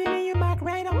 Give me your back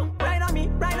right on me.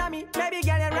 Baby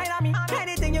girl you right on me.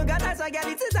 Anything you got, I get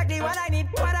it's exactly what I need.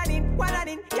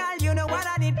 Girl, you know what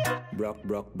I need.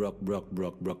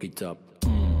 Broke it up.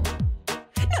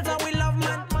 That's how we love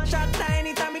man. Shot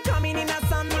tiny time we coming in a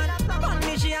sun man. Bun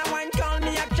me she a wine call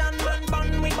me action man.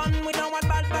 Bun we don't want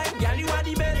bad vibe. Girl you are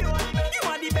the best. You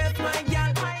are the best my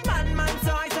girl. Man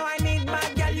so I need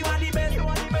bad girl. You are the best. You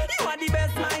are the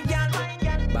best my girl.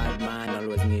 Bad man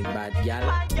always need bad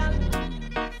girl.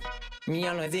 Me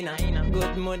always in a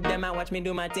good mood. Them a watch me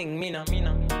do my thing. Me no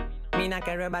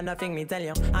care about nothing, me tell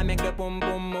you. I make the boom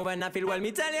boom move and I feel well,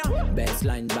 me tell you. Best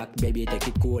line back, baby, take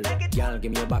it cool. Girl,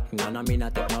 give me your back, no, me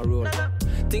not take no rule.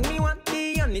 Think me want,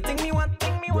 the only thing me want.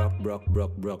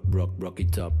 Broke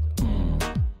it up.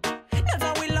 That's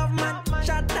how we love man.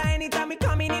 Shot tiny time me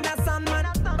coming in a sun man.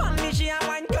 Bun me she a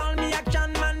wine call me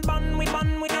action man. Bun we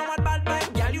don't want bad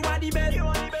vibe. Girl you are the best. You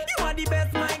are the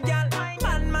best my girl.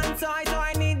 Man so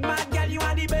I need bad girl. You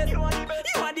are the best. You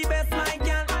are the best my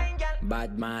girl.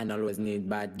 Bad man always need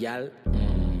bad girl.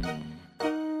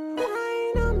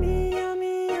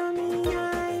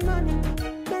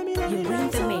 You're in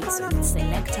the mix with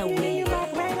Selector Willie.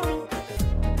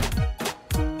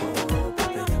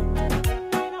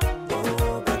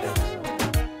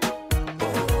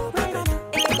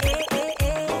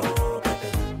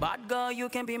 Bad girl, you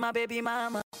can be my baby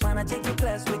mama. Wanna take you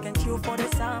class, we can chill for the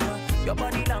summer. Your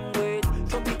body language,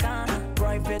 Tropicana.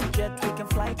 Private jet, we can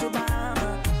fly to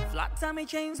Bahama. Flat tummy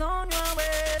chains on your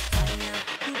waist.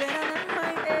 You better than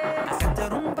my ex. I got the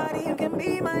room body, you can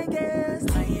be my guest.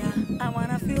 I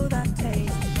wanna feel that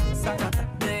taste.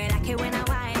 Do you like it when I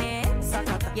whine it?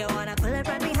 You wanna pull it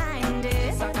right behind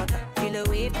it? Feel the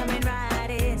wave coming right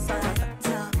in. So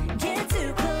get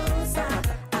too close.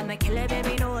 I'm a killer,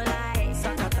 baby, no lies.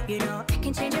 You know I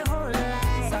can change your whole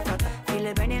life. Feel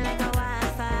it burning like a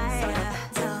wildfire.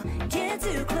 So get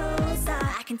too close.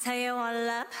 I can tell you all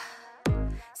up.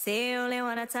 Say you only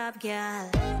want a top girl.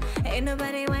 Ain't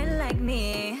nobody went like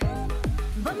me.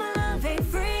 But my love ain't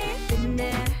free. Been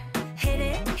there, hit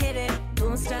it,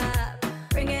 don't stop.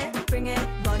 Bring it,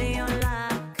 body on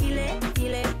lock. Feel it,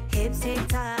 hips tick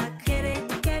tock. Get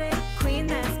it, queen,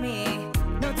 that's me.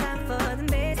 No time for the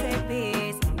basic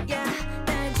beats. Yeah,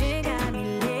 that drink got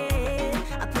me lit.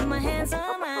 I put my hands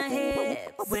on my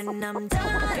hips. When I'm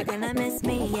done, you're gonna miss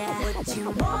me, yeah. What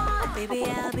you want, baby,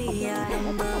 I'll be your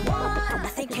number one.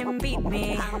 Nothing can beat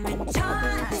me. I'm in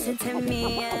charge. Listen to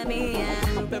me, yeah, me, yeah.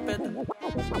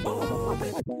 Oh,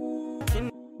 baby.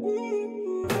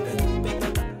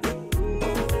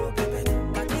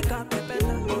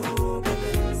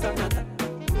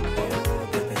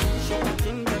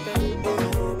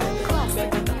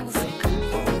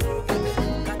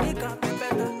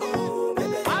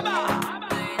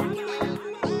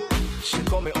 She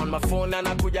call me on my phone and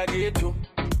nakuja getu.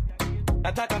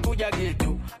 Nataka kuja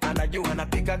getu. Anajua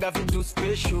napikaga vitu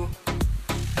special.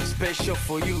 Special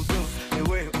for you girl.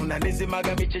 Ewe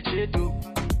unanizimaga michechetu.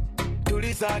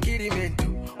 Tuliza akili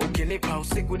mentu. Ukinipa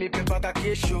usiku nipe paka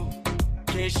kesho.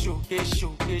 Kesho.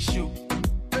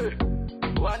 Hey,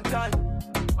 one time.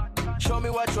 Show me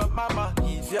what your mama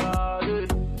is, yeah.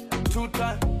 2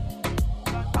 times.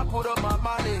 I put up my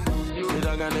money. You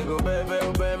gonna go baby,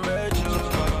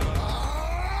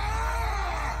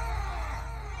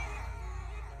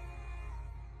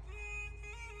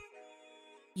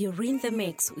 You're in the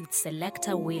mix with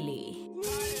Selector Willie.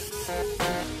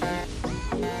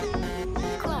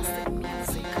 Classic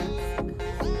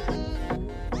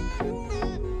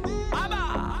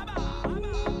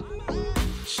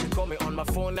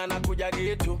my phone anakuja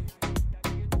gitu.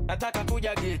 Nataka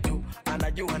kuja gitu.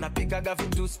 Anajua napikaga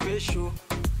vitu special.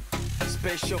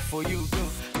 Special for you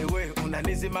too. Ewe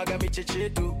unanizimaga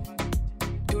michechetu.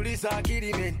 Tuliza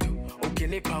akili mentu.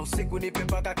 Ukinipa usiku nipe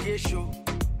paka kesho.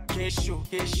 Kesho.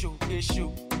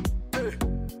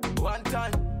 One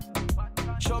time,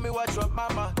 show me what your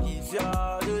mama is,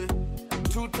 yeah.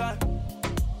 2 times,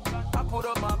 I put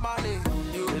up my money.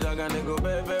 You nitaka niko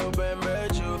bebe ubembe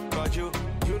juu kwa juu.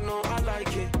 You know I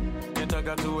like it.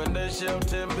 Nitaka tuendeshe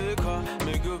utembe kwa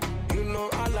miguu. You know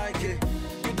I like it.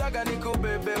 Nitaka niko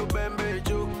bebe ubembe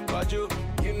juu kwa juu.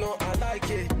 You know I like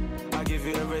it. I give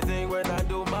you everything when I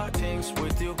do my things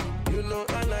with you. You know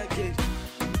I like it.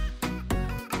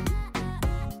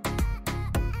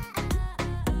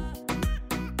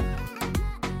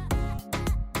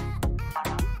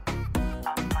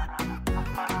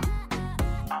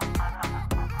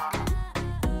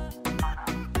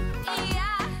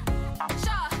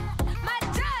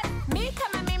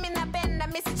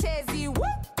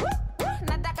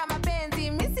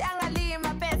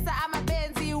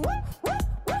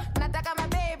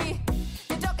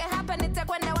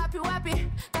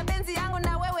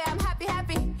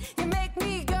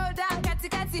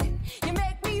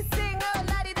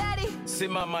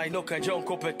 Simama inuka njoo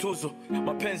nikupe tuzo.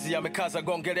 Mapenzi yamekaza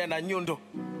gongelea na nyundo.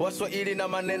 Waswahili na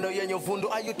maneno yenye uvundo.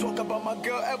 Are you talk about my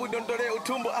girl? Ebu dondole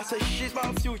utumbo. I say she's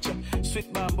my future.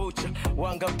 Sweet bambucha.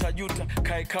 Wanga utajuta.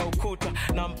 Kaika ukuta.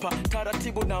 Nampa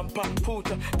taratibu nampa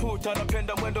puta. Puta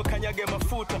napenda mwendo kanyage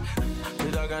mafuta.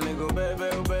 Nitaka niko bebe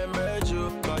ubembe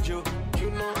juu kwa juu.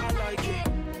 You know I like it.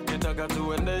 Nitaka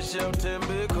tuendeshe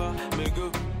utembe kwa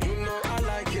miguu. You know I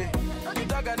like it.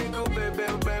 Nitaka niko bebe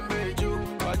ubembe juu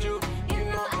kwa juu. You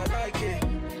know I like it.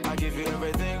 I give you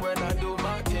everything when I do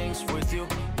my things with you.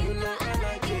 You know I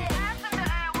like it. Hands in the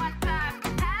air one time.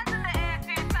 Hands in the air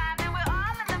 2 times. And we're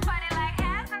all in the party like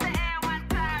hands in the air one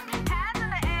time. Hands in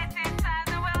the air 2 times.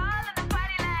 And we're all in the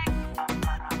party like.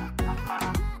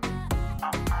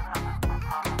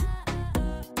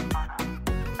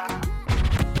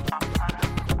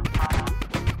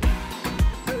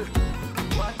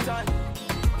 One time.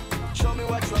 Show me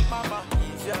what your mama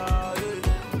is, yeah.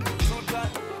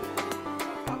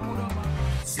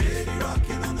 Steady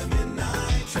rocking on the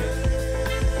midnight train.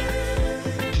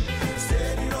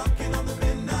 Steady rocking on the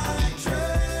midnight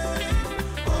train.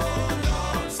 Oh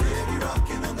Lord, steady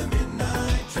rocking on the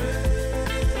midnight train.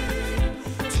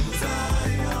 To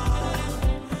Zion,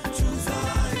 to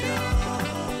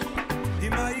Zion. Ni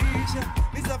maisha,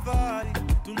 ni safari,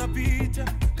 tunapita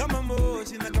kama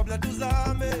moshi na kabla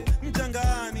tuzame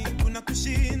mchangani kuna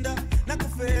kushinda na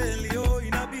kufeli. Oh,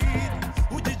 inabidi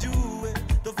ujijue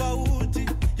tofauti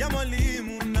ya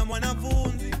mwalimu na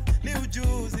mwanafunzi ni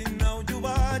ujuzi na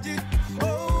ujuaji.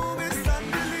 Oh, it's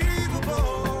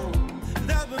unbelievable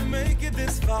that we make it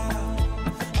this far.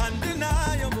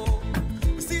 Undeniable,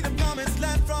 we see the promised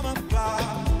land from afar,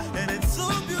 and it's so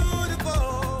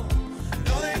beautiful.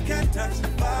 No, they can't touch the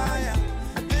fire,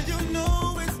 and you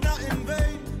know it's not in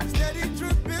vain. Steady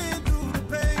tripping through the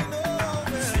pain. Oh,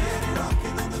 man. Steady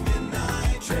rocking on the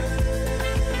midnight train.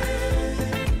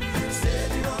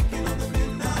 Steady rocking on the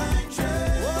midnight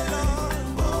train.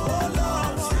 Oh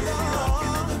Lord, steady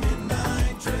rocking on the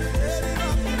midnight train. Steady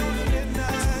rocking on the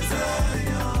midnight train.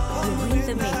 You're in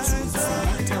the mix with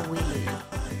Selector Willie.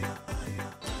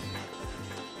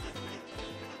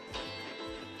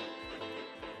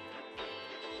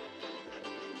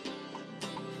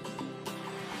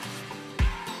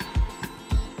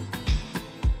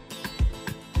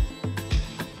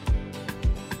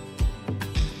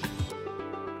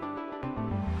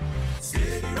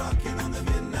 Steady rocking on the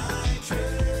midnight train.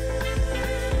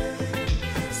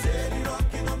 Steady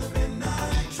rocking on the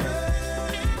midnight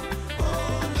train.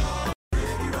 Oh Lord,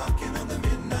 steady rocking on the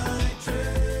midnight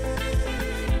train.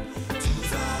 To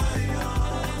Zion,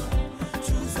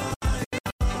 to Zion.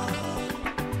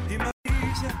 Ni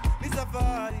maisha, ni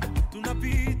safari,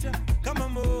 tunapita kama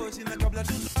moshi na kabla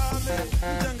tuzame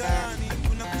mchangani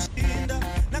kuna kushinda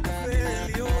na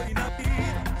kufeli. Oh, inabidi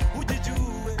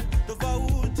ujijue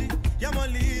tofauti ya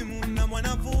mwalimu na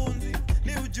mwanafunzi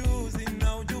ni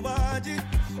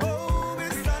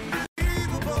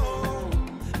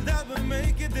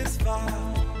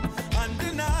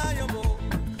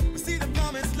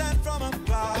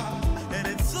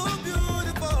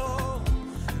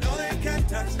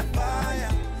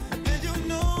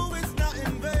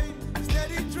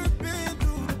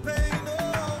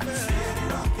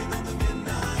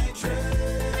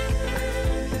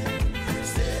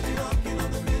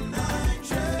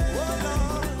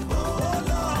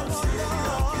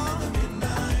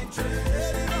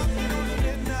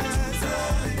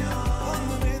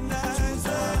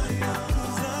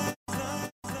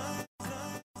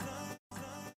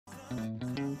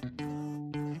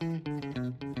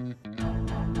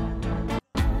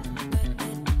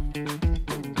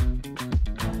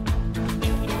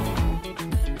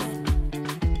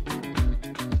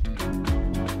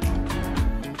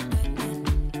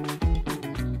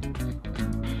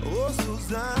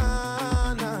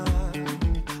Susanna,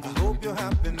 I hope you're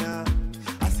happy now.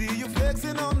 I see you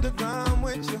flexing on the ground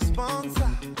with your sponsor.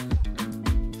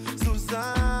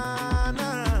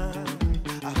 Susanna,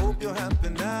 I hope you're happy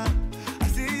now. I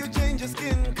see you change your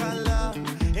skin color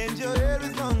and your hair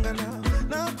is longer now.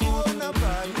 Now kuona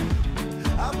pale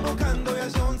hapo kando ya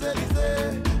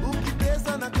Champs-Elysees,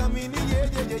 ukitesa na kamini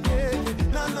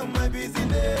none of my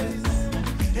business.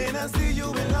 And I see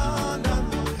you in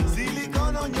London,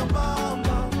 silicone on your bum,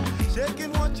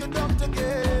 shaking what your doctor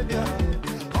gave ya.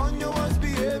 On your worst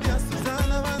behavior,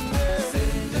 Susanna Van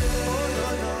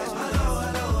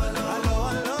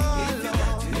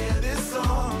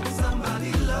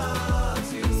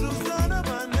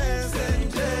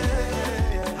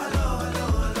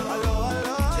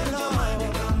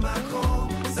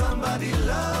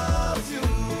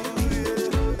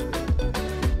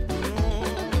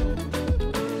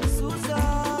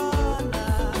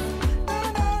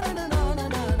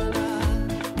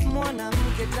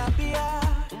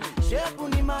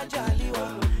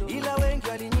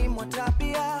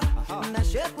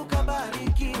shepu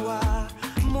kabarikiwa,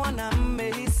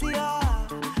 mwanamme hisia,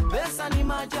 pesa ni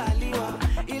majaliwa,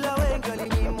 ila wengi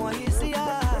walinyimwa hisia,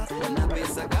 na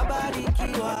pesa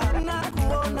kabarikiwa, na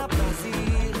kuona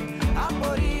Brazil,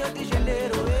 hapo Rio de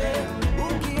Janeiro,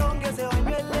 ukiongezewa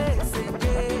nywele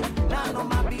senje, none of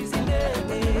my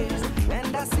business,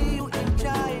 and I see you in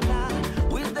China,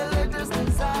 with the latest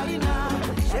designer,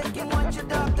 shaking what your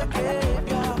doctor gave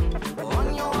ya,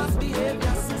 on your worst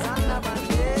behavior, Susanna Bandeira.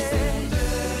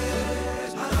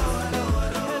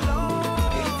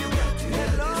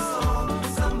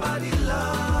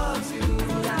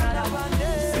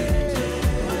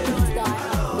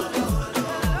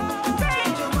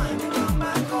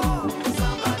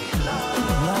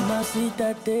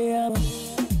 Te amo.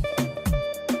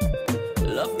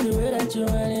 Love the way that you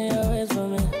run it always for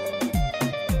me.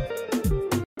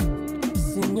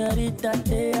 Señorita,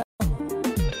 te amo.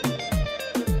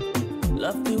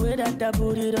 Love the way that that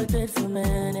booty rotates for me.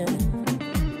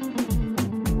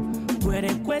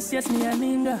 Puede cuestias mi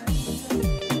amiga.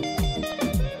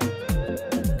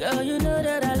 Girl, you know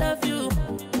that I love you.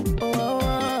 Oh,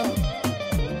 oh.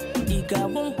 Ika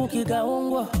wonku, kika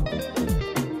wongwa.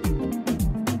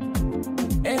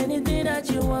 Anything that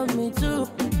you want me to,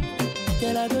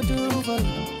 girl, I go do for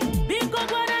you.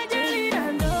 Because what I just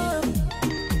know,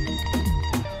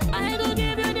 I go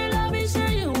give you the love and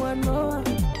say you want more.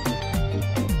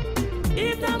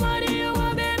 If the money you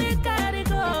want, baby, carry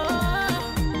go.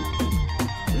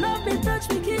 Love me, touch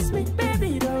me, kiss me,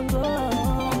 baby, don't go,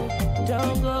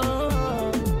 don't go.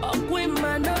 Oh, queen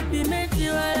man, don't be made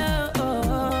you alone.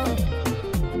 Oh,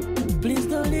 please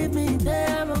don't leave me there.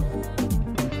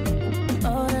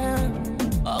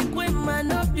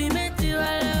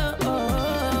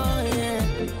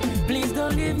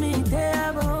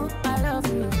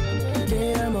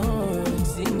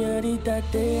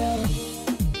 Te amo.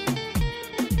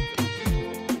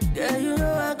 Girl, you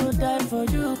know I could die for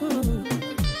you.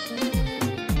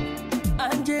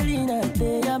 Angelina,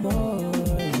 te amo.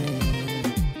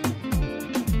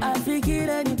 I figured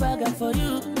any bag for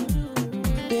you.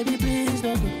 Baby, please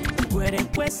don't go. Where the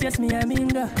questions me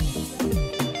amiga.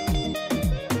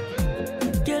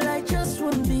 Girl, I just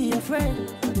won't be your friend.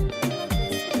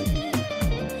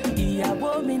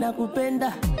 Iyawo mi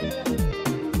nakupenda.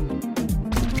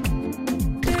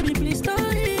 Please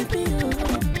don't leave me, oh.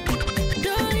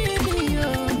 Don't leave me,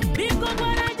 oh. Because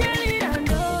what I just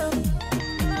know,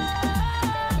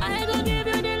 I go give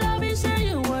you the love and say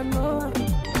you want more.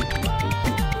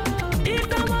 If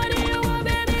the money you want,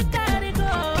 baby, carry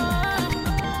go.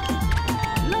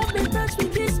 Love me, touch me,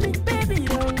 kiss me, baby,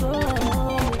 don't go,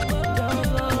 don't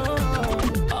go.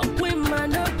 Oh, queen man,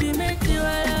 don't be make you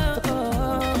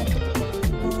alone.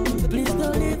 Please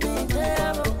don't leave me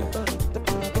there.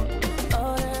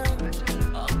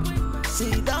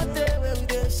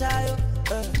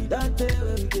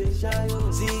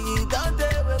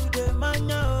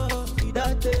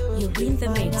 You win the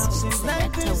mix. Since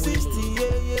 1960,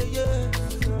 yeah.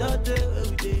 Don't tell where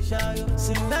we dey shy.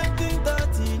 Since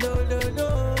 1930, no.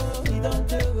 We don't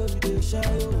tell where we dey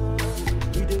shy.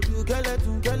 We dey do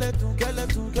skeleton.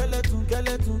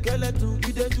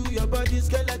 You dey do your body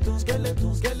skeleton. You dey do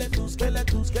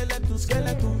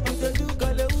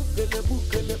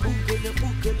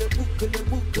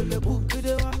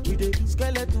You dey do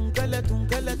skeleton.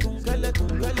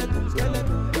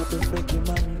 Freaky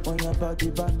money on your body,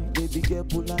 bunny. Baby girl,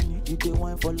 Pulani, you dey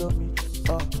wine, follow me.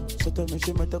 So tell me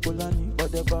she met a Kulani,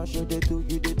 but the bar show they do,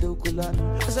 you they do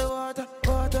Kulani. I say water,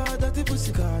 dirty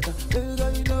pussy carter. Baby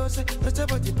girl, you know, say, that's your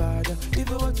body bad. If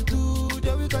you want to do,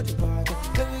 then we got the part.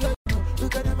 Baby girl, you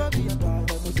can never be a part.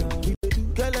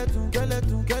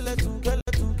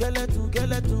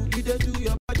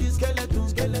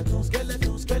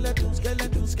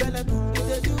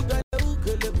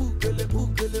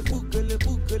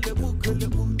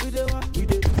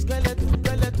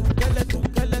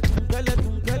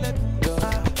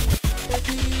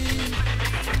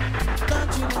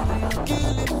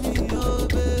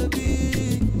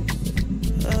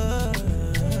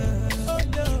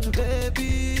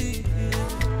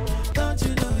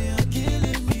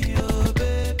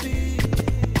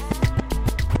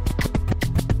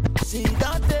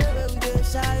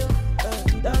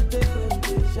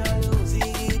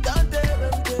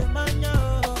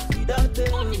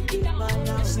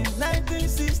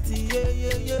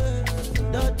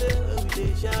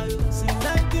 shy. Since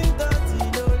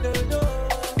 1930, no.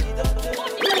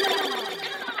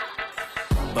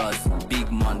 Buzz,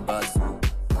 big man buzz.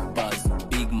 Buzz,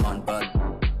 big man buzz.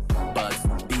 Buzz,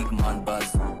 big man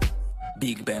buzz.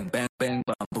 Big bang, bang, bang,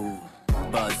 bamboo.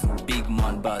 Buzz, big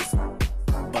man buzz.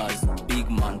 Buzz, big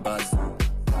man buzz.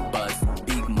 Buzz,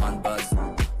 big man buzz.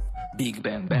 Big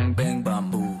bang, bang, bang,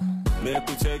 bamboo.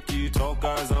 Mekucheki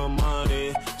toka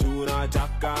zamani,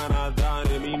 tunataka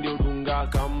nadhani, mimi ndio dunga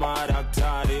kama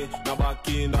daktari,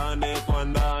 nabaki ndani kwa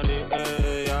ndani,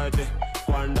 yaje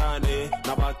kwa ndani,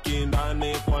 nabaki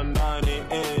ndani kwa ndani,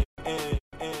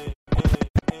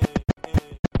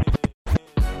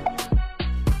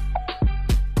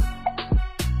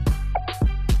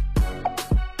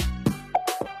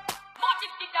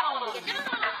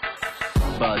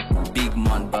 Buzz, big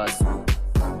man buzz.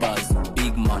 Buzz,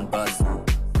 big man buzz.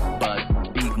 Buzz,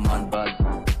 big man buzz.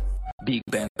 Big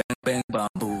bang, bang, bang,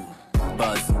 bamboo.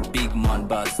 Buzz, big man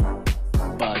buzz.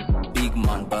 Buzz, big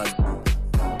man buzz.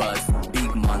 Buzz,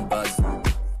 big man buzz.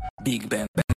 Big bang,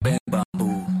 bang, bang,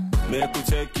 bamboo.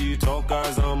 Mekucheki toka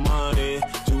zamani,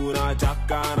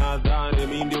 tunataka nadhani,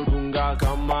 mimi ndio dunga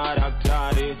kama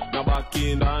daktari,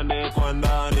 nabaki ndani kwa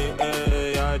ndani,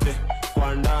 yaje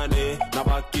kwa ndani,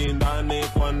 nabaki ndani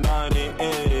kwa ndani,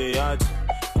 yaje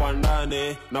kwa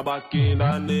ndani, nabaki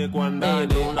ndani kwa ndani.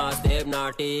 Do not step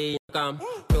na T come,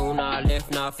 do not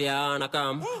left na fia na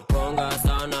come. Gonga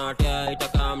sana tia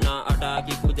itakam na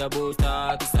ataki kuja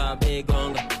booster kisabe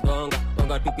gonga gonga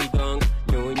gonga tupi gonga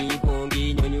nyonyi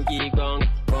pongi nyonyuki gonga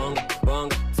gonga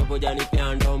gonga sopo jani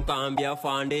piando mkambia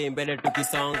fande mbele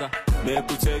tukisonga.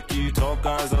 Mekucheki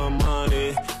toka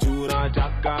zamani,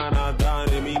 tunataka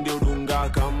nadhani, mimi ndio dunga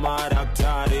kama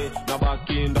daktari,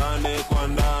 nabaki ndani kwa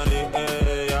ndani,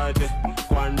 yaje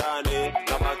kwa ndani,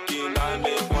 nabaki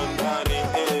ndani kwa ndani,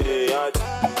 yaje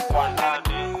kwa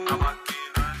ndani, nabaki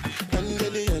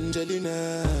ndani.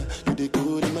 Angelina, you the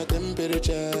good in my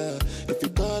temperature. If you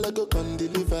call, I go come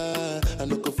deliver. I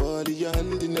no go fall in your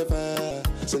hand never.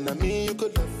 So now me you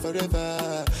could love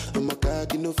forever. I'm a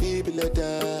cocky no feeble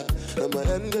letter. I'm a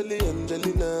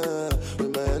Angelina,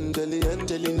 with my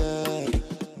Angelina.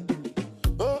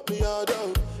 Oh, me all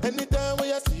down. Anytime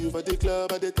when I see you for the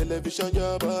club or the television,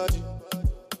 your body.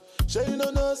 Sure you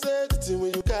know say the thing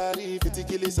when you carry 50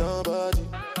 kill somebody.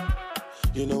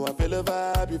 You know I feel a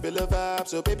vibe, you feel a vibe,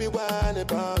 so baby whine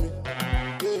about me.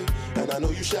 Yeah. And I know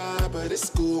you shy, but it's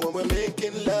cool when we're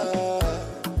making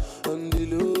love. On the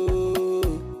low,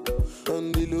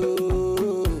 on the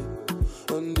low,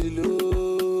 on the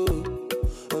low,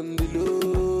 on the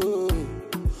low,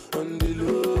 on the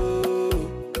low,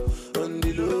 on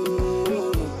the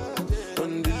low,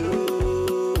 on the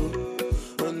low,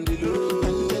 on the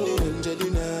low.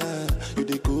 Angelina, you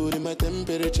the good in my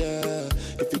temperature.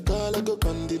 If you call, I go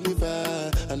come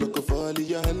deliver. I no go fall in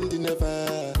your hand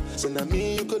never. So now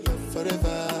me you could love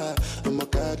forever. I'm a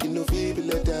cocky no feeble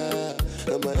letter.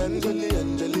 I'm a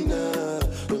Angelina,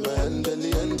 I'm a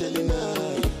Angelina.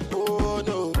 Oh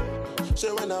no,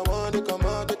 so when I want to come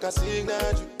out, I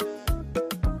signal you.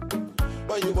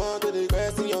 But you want to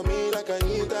question your me like I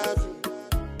interview.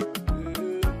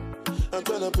 I'm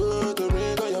tryna put the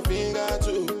ring on your finger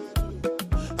too.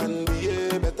 And be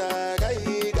a better guy.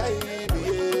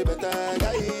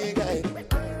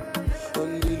 On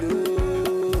the low,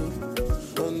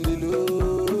 on the low,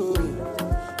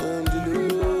 on the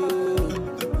low,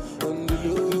 on the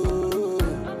low,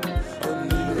 on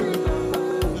the low,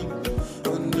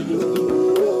 on the low.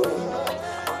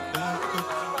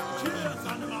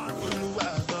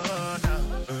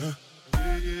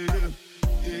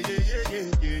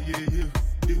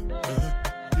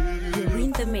 You're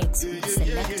in the mix with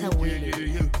Selector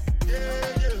Willie.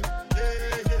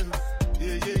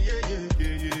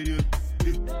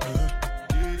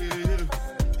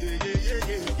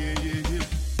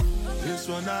 This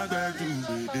one I got to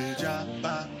be the job,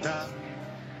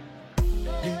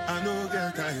 I know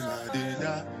get time, I did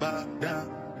that,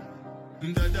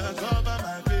 Dada cover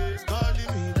my face,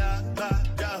 calling me that,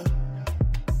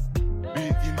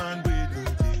 Biggie man, we know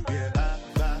the get back.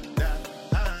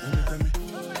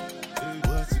 Tell me,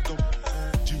 what's it come?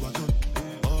 G-Wagon,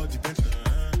 all the best,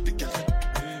 the cat,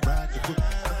 ride the book,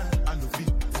 I know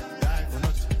feet, die for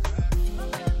nothing.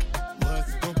 What's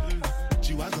it come?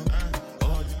 G-Wagon,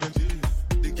 all the best,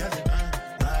 the cat,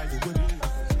 ride the book,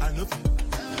 I know feet,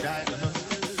 die for nothing.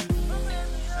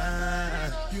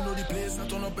 You know the place, I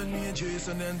turn up and me and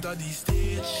Jason enter the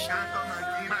stage.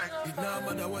 It no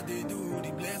matter what they do,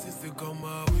 the blessings still come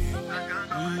my way.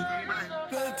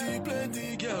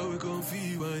 Plenty, girl, we gon'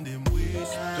 feel when them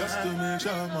ways. Just to make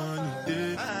sure money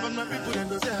day. But my people then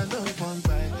go say I know one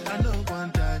fight, I know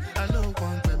one die, I know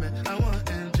one payment, I want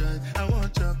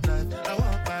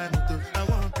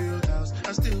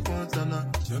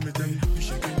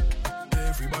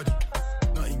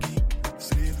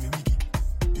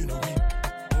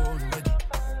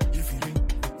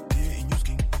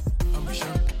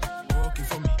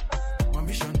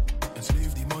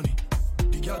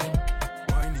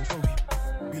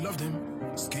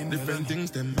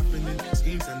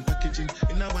schemes and packaging.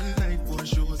 In a one night, 4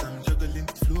 shows, I'm juggling.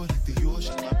 Flow like the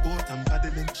ocean, my boat, I'm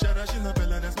paddling. Shara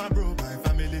Shinabella, that's my bro, my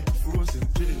family. Frozen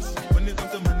dreams. When it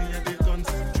comes to money, I get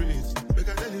concentrate. Because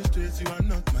I tell you straight, you are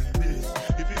not my base.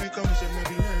 If you become a shame,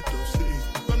 maybe head of state.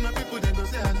 But my people then go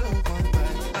say, I know one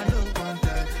time, I know one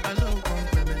time, I know one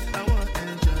payment. I want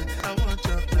enjoy, I want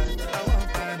job life, I want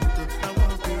buy motor, I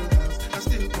want build house, I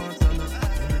still want to know.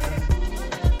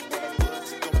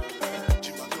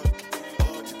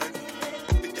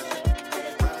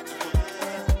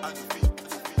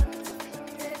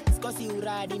 Skosi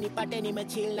uradi nipate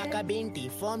nimechill na kabinti.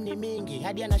 Form ni mingi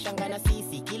hadi anashanga na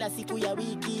sisi kila siku ya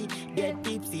wiki. Get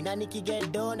tipsy na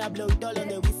nikiget down I blow it all on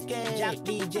the whiskey. Jack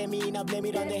DJ me na blame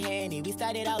it on the Henny. We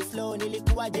started out slow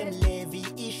nilikuwa mlevi.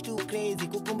 Ish too crazy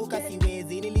kukumbuka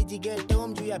siwezi. Nilijiget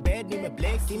home juu ya bed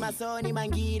nimeblex. Si masoni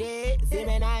mangire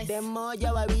zime nice. Dem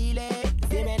moja wawile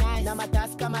zime nice. Na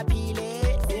matasi kama pile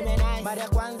zime nice. Mara ya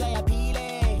kwanza ya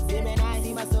pile zime nice.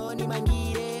 Si masoni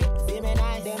mangire zime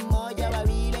nice. Dem moja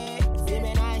wawile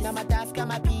zime nice. Na matasi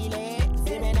kama pile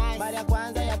zime nice. Mara ya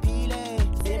kwanza ya pile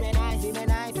zime nice. Zime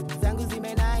nice. Zangu zime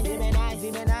nice. Zime nice.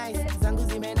 Zime nice. Zangu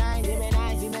zime nice. Zime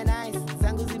nice. Zime nice.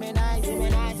 Zangu zime nice. Zime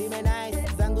nice. Zime nice.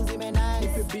 Zangu zime nice.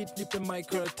 Nipe beat, nipe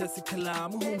microtesi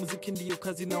kalamu. Huu muziki ndiyo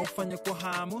kazi na ufanya kwa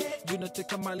hamu. Juu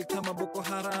nateka mali kama Boko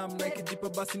Haram. Na ikijipa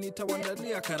basi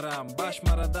nitawandalia karamu. Bash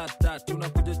mara that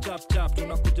tunakuja chap chap.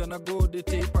 Tunakuja na gode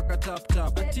tape paka tap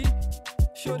tap. Ati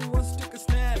shorty wants to take a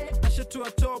snap. Asha to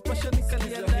a top, asha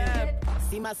nikalia lap.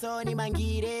 Si masoni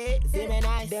mangire zime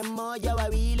nice. Dem moja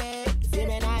wawile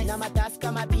zime nice. Na matasi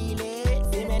kama pile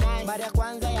zime nice. Mara ya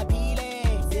kwanza ya pile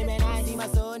zime nice. Si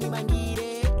masoni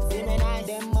mangire zime nice.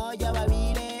 Dem moja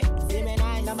wawile zime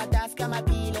nice. Na matasi kama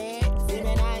pile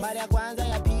zime nice. Mara ya kwanza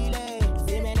ya pile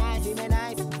zime nice. Zime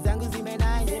nice. Zangu zime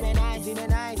nice. Zime nice. Zime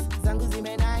nice. Zangu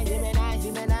zime nice. Zime nice.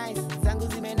 Zime nice. Zangu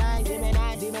zime nice. Zime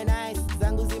nice. Zime nice.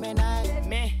 Zangu zime nice.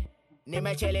 Me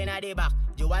nimechele na dibak.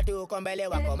 Juu watu uko mbele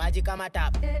wako maji kama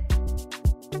tap.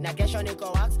 Na kesho niko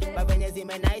wax. Babenye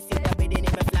zime nice. Itabidi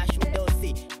nimeflash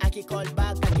mdosi. Aki call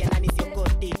back akiana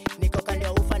nisiokoti. Niko kando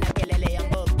ya ufa na kelele ya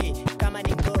mboki. Kama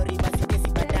ni ngori basi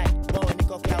kesi badai. Bo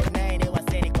niko cloud 9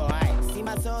 wase niko high. Si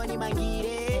masoni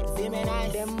mangire zime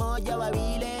nice. Dem moja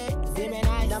wawile zime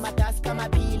nice. Na matasi kama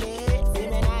pile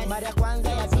zime nice. Mara ya kwanza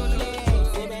ya pile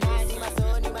zime nice. Si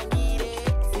masoni mangire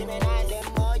zime nice. Dem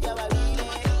moja wawile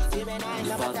zime nice.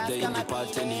 Na matasi kama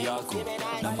pile ni yako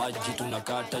na maji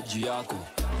tunakata juu yako.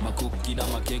 Makuki na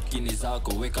makeki ni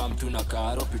zako. Weka mtu na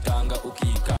karo pitanga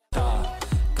ukikata.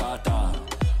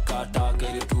 Kata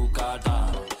kere tu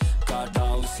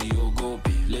kata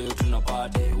usiogope. Leo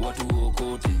tunapate watu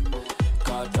okote.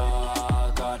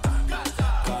 Kata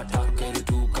kere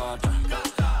tu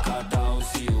kata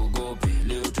usiogope.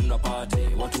 Leo tunapate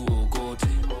watu okote.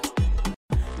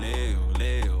 Leo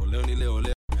ni leo.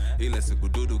 Ile siku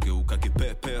dudu geuka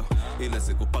kipepeo. Ile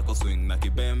siku pako swing na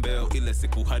kibembeo. Ile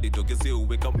siku hadi dogezi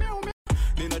uweka meow.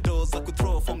 Nina doza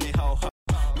kuthrow from ni how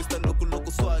Mr.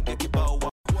 Loku swag ya kibawa.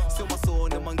 Sio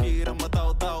masone mangira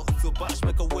madao. So bash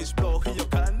make a wish blow hiyo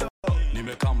kando.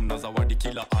 Nimekam na zawadi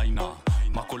kila aina.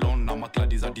 Makolon na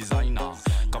makladi za designer.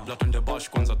 Kabla twende bash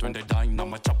kwanza twende dine.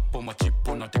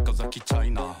 Machipo na teka za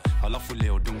kichina. Alafu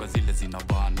leo dunga zile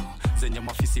zinabana. Zenye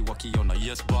mafisi wakiona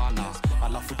yes bana.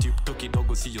 Alafu TikTok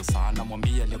kidogo siyo sana.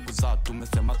 Mwambie aliyekuzaa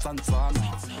tumesema sana.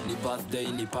 Ni birthday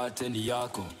nipate ni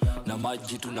yako. Na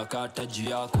maji tunakata juu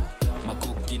yako.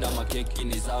 Makuki na makeki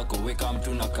ni zako. Weka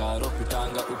mtu na karo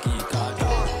pitanga ukikata.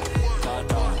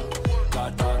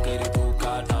 Kata kere tu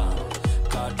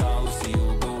kata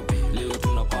usiogope. Leo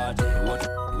tunapate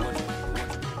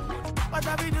what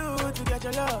have we do to get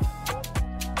your love?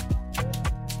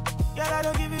 Girl, I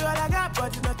don't give you all I got, but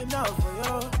it's not enough for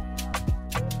you.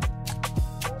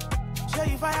 Show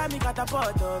you fire me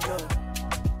catapult of love.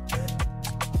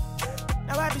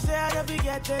 Now I be say I don't be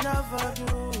getting enough of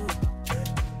you.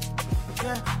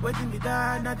 Yeah, waiting me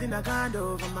down, nothing I can't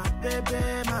do for my baby.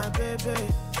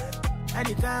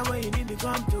 Anytime when you need me,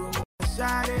 come to me.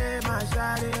 My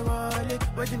shawty, wallet.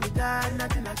 Waiting me down,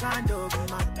 nothing I can't do for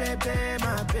my baby.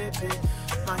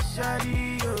 My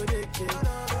shawty, you the kid.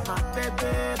 My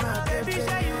baby. Baby,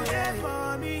 say you there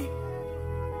for me.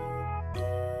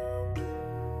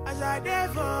 As I there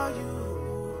for you.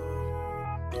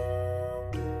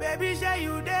 Baby, say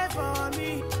you there for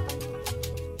me.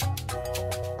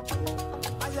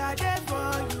 As I there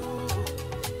for you.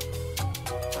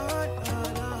 Oh, no.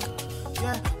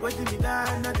 Yeah, waiting me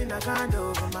down, nothing I can't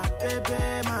do for my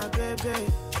baby.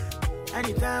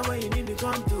 Anytime when you need me,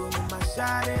 come to me. My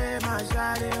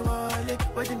shawty, wallet.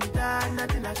 Waiting me down,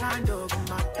 nothing I can't do for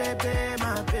my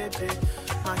baby.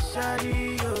 My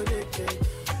shawty, you the kid.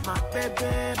 My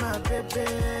baby.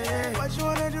 What you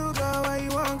wanna do, girl? Where you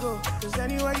wanna go? Cause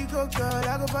anywhere you go, girl,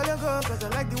 I go follow go. Cause I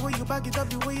like the way you back it up,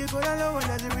 the way you go down low. And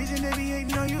that's the reason they be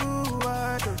hating on you.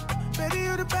 Baby,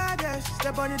 you the baddest.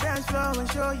 Step on the dance floor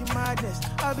and show you madness.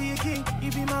 I'll be a king,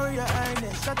 you be my Royal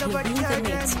Highness. Shut up, body, girl, then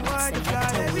you are the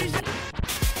fly. Baby,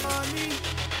 for me.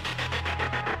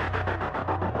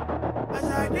 As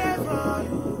I there for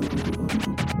you.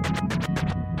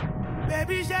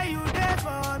 Baby, say you there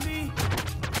for me.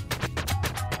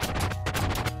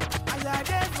 As I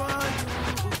there for you.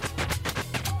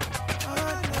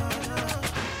 Oh, no.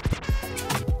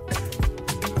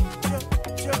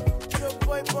 Yo,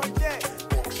 boy, that.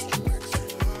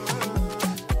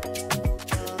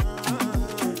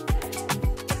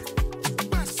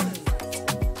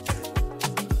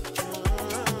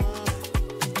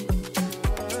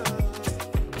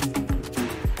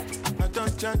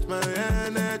 Charge my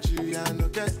energy, I no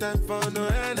get time for no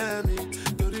enemy.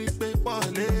 To repay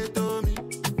to me.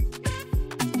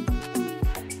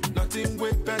 Nothing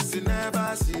with person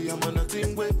never see. I'm on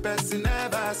nothing with person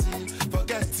never see.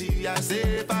 Forget it, I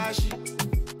say bashi.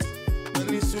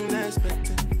 Money soon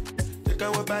expected. Take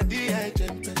our body, I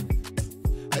jump.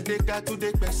 I take her to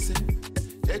the person.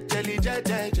 Jelly.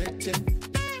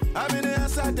 I'm in the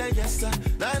answer, yes sir.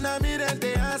 Then I'm in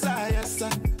the answer, yes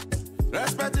sir.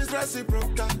 Respect is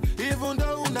reciprocal, even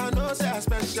though una know say I'm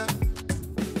special.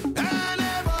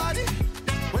 Anybody,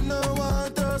 we no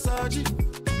want to surgery.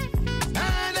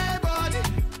 Anybody,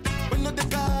 we no the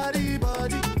carry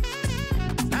body.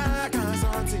 I can't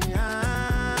something, I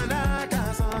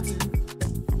can't something.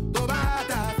 Go back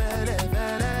to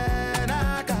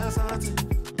I can't something.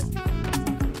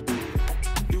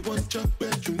 You want job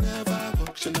but you never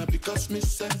work. Should not because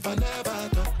myself I never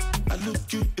talk. I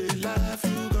look you, they laugh,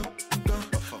 you go.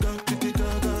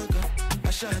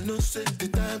 I shall no say the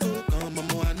time go come,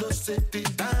 mama. I no say the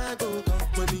time go come.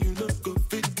 When you look go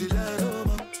fit the line,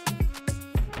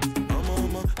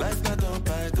 mama. Life not on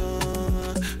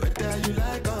python. Whether you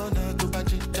like or not, go back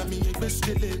to me. You best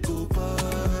kill it, go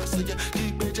pass. So yeah,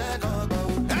 keep me jack on bow.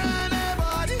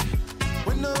 Anybody,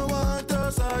 we no want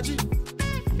to surgery.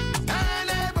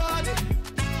 Anybody,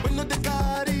 we no the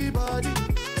carry body.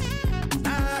 I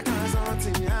can't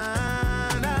something,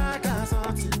 I can't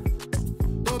something.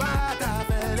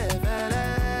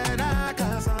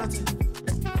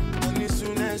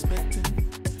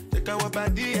 Our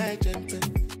body, I jump.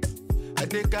 I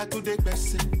take her to the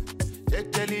person.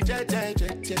 Jelly.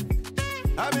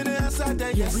 I'm in the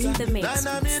answer, yes sir. Then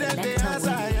I'm in the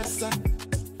answer, yes sir.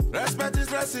 Respect is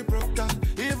reciprocal,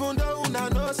 even though una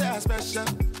know say I'm special.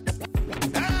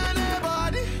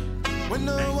 Anybody, we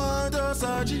no want to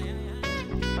surgery.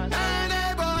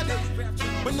 Anybody,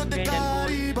 we no the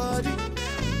carry body.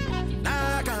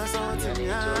 I can't something,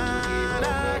 I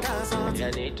can't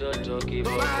something.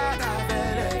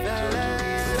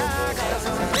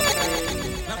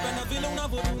 Napenda vile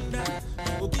unavyounda,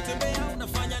 ukitembea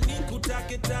unafanya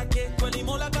nikutake kweli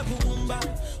Mola kakuumba,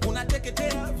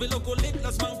 unateketea vile uko lit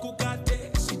lazima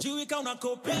nkukate. Sijui kama una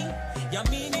copy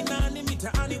yamini nani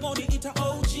mitaani woni ita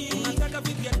OG. Unataka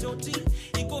vipi ya toti,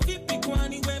 iko vipi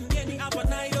kwani we mgeni hapa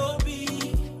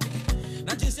Nairobi?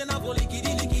 Na jinsi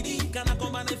anavyolikidi kana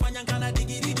kwamba naifanya kana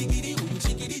digiri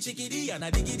chikidi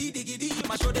ana digiri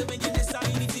mashode mengine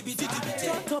saini tibiti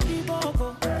mtoto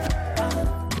kiboko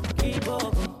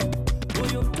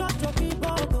huyu mtoto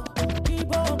kiboko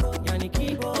yani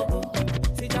kiboko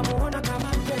sijamuona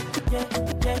kama ye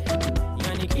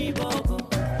yani kiboko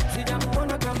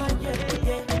sijamuona kama ye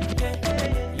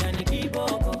yani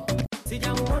kiboko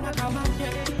sijamuona kama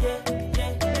ye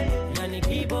yani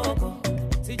kiboko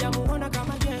sijamuona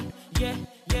kama ye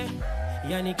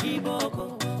yani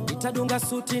kiboko. Nitadunga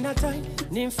suti na tai,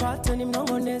 nimfuate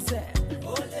nimnongoneze.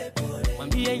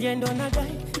 Mwambie yendo na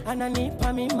dai,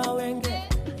 ananipa mima wenge.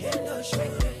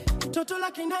 Toto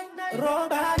la kinai,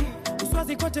 robari,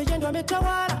 uswazi kote yendo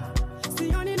ametawala.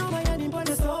 Sioni noma yani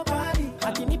mbone sobari.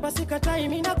 Akinipa sikatai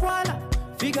mina kwala,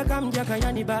 figa kamjaka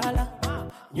yani bala.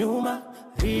 Nyuma,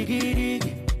 rigi,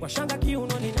 washanga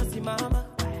kiuno ninasimama.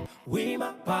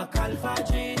 Wima, paka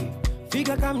alfajiri,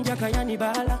 figa kamjaka yani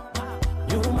bala.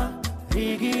 Nyuma,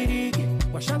 rigi,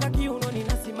 washanga kiuno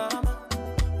ninasimama.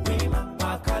 Wima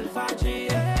paka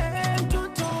alfajiri.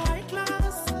 Mtoto high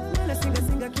class, mele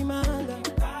singa kimanga.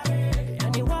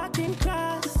 Yani working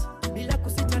class, bila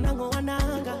kusita nango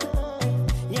wananga.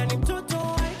 Yani mtoto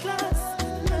high class,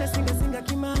 mele singa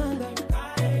kimanga.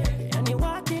 Yani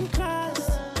working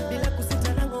class, bila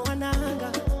kusita nango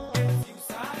wananga.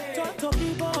 Toto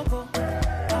kiboko,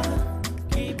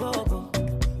 kiboko.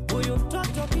 Huyu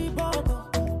mtoto kiboko.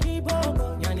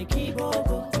 Yani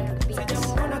kiboko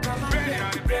sijamuona kama ye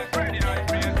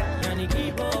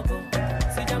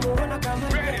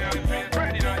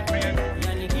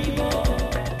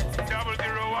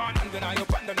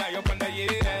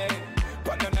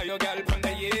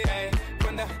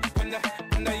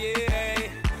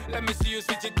see you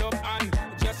switch it up and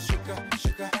just shuka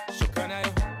na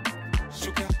yo.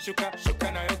 Shuka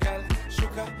na yo, girl.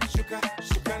 Shuka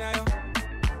na yo.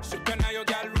 Shuka na yo,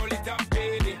 girl. Roll it up,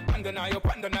 baby. Panda na yo,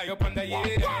 yeah.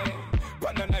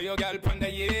 Panda na yo, girl. Panda,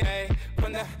 yeah.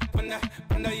 Panda,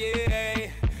 yeah.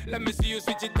 Let me see you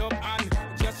switch it up and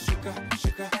just shuka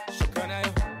na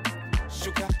yo.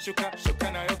 Shuka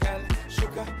na yo, girl.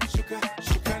 Shuka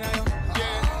na yo,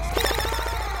 yeah.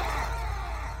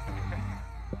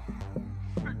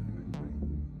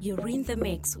 You're in the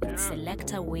mix with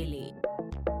Selector Willie.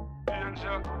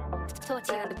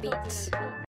 Toti on the beat.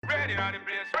 Ready on the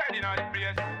place.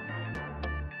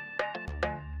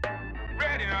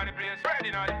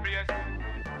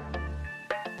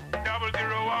 Double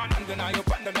 01. Panda na yo,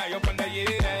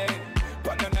 yeah.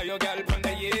 Panda na yo, girl,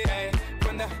 panda, yeah.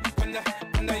 Panda,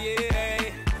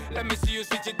 yeah. Let me see you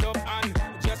switch it up and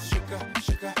just shuka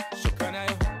na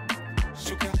yo.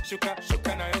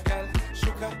 Shuka na yo, girl.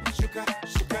 Shuka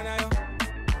na yo.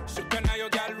 Shuka na yo,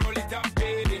 girl, roll it up,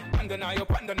 baby. Panda na yo, yeah.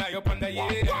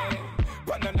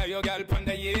 Panda na yo, girl,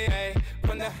 panda, yeah.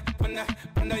 Panda,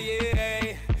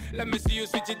 yeah. Let me see you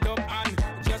switch it up and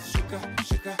just shuka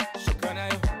na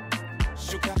yo.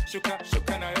 Shuka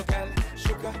na yo, girl.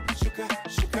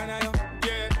 Shuka na yo,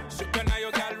 yeah. Shuka na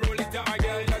yo, girl, roll it up,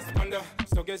 girl. Just panda,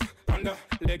 stogies, panda,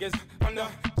 leggings, panda,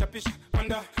 chapish,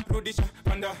 panda, rudish,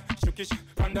 panda, shukish,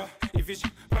 panda, ifish,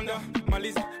 panda,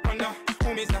 malis, panda,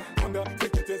 umisa, panda,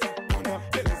 teketesa, panda,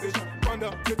 telesesha,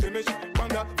 panda, tetemesha,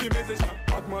 panda, fimesesha.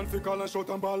 Batman fi call and shout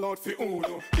and ball out fi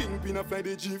uno. Kingpin a fly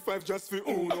the G5 just fi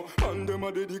uno. And them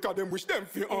a dedica them wish them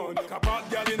fi on. A bad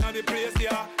girl inna the place,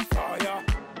 yeah, fire.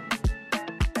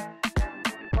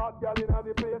 Bad girl inna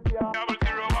the place, yeah. 001.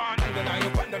 Panda na yo,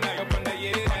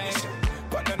 yeah.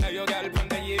 Panda na yo, girl,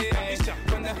 panda, yeah.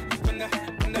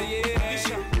 Panda,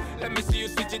 yeah. Let me see you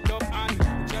switch it up and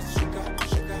just shuka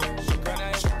na yo. Shuka na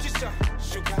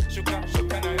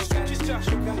yo, girl.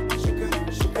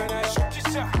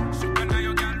 Shuka na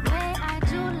yo, girl. Way I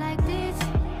do like this,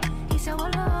 it's a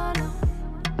walolo.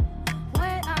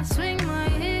 Way I swing my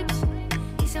hips,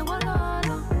 it's a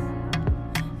walolo.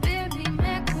 Baby,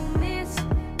 make you miss,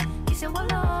 it's a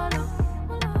walolo.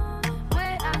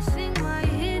 Way I sing my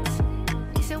hits,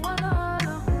 it's a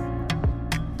walolo.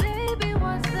 Baby,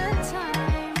 what's the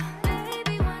time?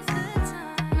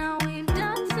 Now we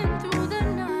dancing through the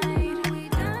night.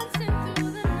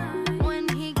 When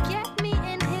he get me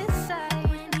in his sight.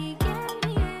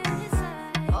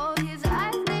 Oh, his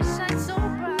eyes, they shine so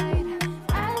bright.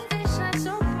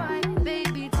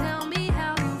 Baby, tell me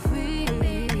how you feel.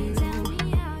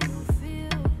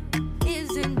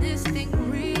 Isn't this thing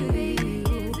real?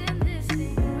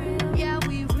 Yeah,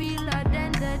 we realer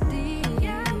than the deal.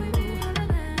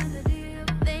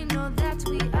 They know that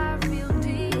we are real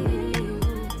deal.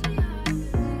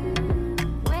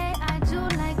 Way I do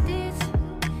like this,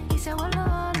 it's a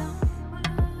walolo.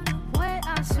 Way I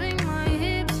swing my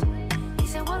hips,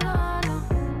 it's a walolo.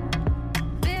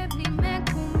 Baby, make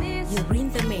you miss. You're in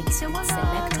the mix with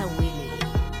Selector Willie.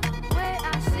 Way I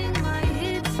sing my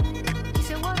hits, it's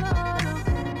a walolo.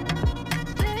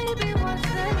 Baby, what's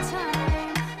the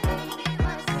time?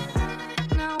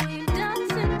 Now we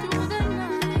dancing through the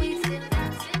night.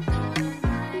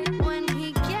 When he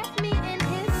get me in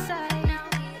his sight.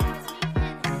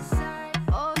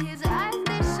 Oh, his eyes,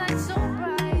 they shine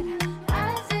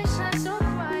so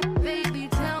bright. Baby,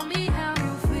 tell me how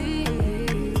you feel.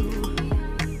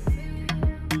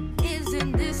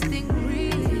 Isn't this thing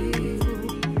real?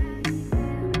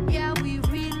 Yeah, we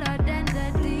realer than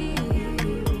the deal.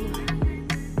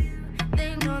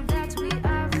 They know that we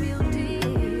are real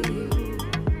deal.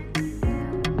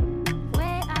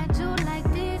 Way I do like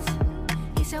this,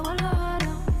 it's a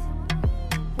walolo.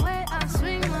 Way I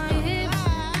swing my hips,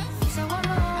 it's a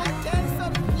walolo.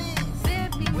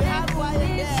 Baby, We have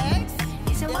wireless.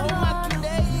 it's a The walolo. homework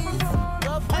today is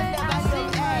go find the bag of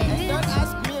eggs. Don't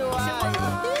ask me why.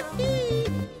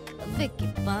 Vicky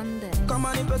Bande. Kama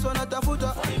ni pesa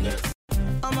unatafuta,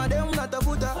 ama demu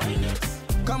unatafuta,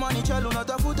 kama ni chalo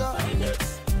unatafuta, find it.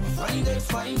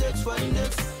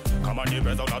 Kama ni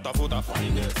pesa unatafuta,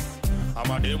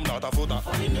 ama demu unatafuta.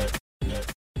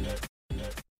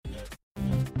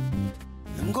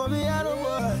 Ngomiano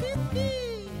boy.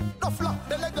 No flop,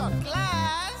 the leg up.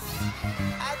 Class,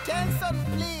 attention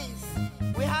please.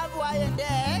 We have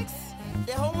Y&X.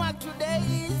 The homework today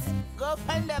is go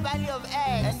find the value of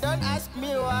X. And don't ask me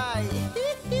why.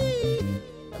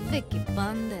 Vicky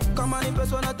Bande. Kama ni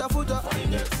pesa unatafuta,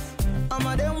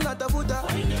 ama demu unatafuta,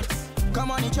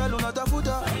 kama ni chalo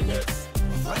unatafuta, find it.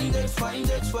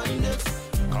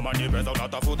 Kama ni pesa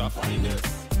unatafuta,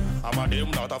 ama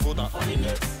demu unatafuta,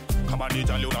 kama ni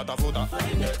jali unatafuta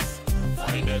Finex,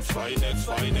 Finex, Finex,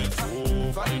 Finex,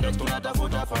 Finex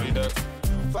tunatafuta Finex,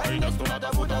 Finex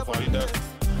tunatafuta Finex,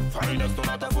 Finex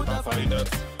tunatafuta Finex,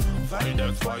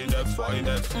 Finex, Finex,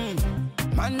 Finex.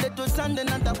 Monday to Sunday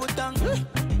natafuta,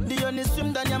 ndio ni swim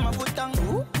ndani ya mafuta,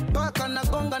 paka na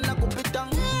gonga na kupita,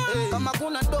 kama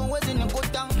kuna don wezi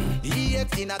nikuta.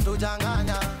 EX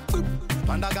inatujanganya,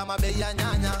 panda kama bei ya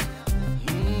nyanya,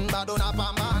 bado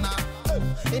napambana,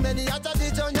 imeniacha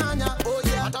jicho nyanya. Oh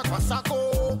yeah, hata kwa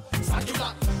sako,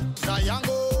 sakula,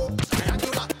 triangle,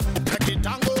 triangular,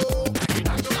 rekitango,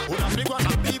 rectangular, unapigwa na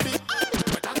bibi,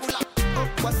 rectangular.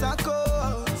 Kwa sako,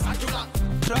 sakula,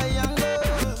 triangle,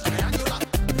 triangular,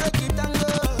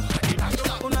 rekitango,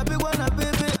 rectangular, unapigwa na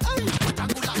bibi,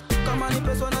 rectangular. Kama ni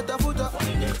pesa natafuta,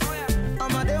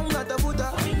 ama dem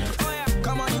natafuta,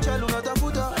 kama ni chelu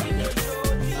natafuta.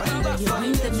 You're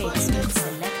in the mix with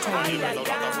Selector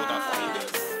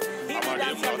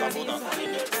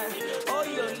Oh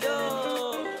yo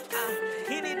yo,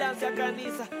 hini dance ya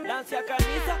kanisa, dance ya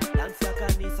kanisa, dance ya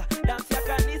kanisa, dance ya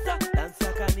kanisa, dance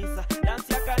ya kanisa,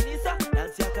 dance ya kanisa,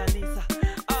 dance ya kanisa.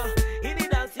 Hini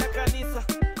dance ya kanisa,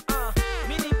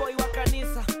 mini boy wa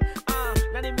kanisa,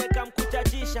 na nimeka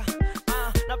mkuchachisha,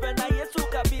 napenda Yesu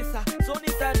kabisa, so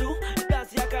nitadu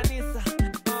dance ya kanisa.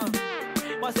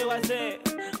 Wase wase,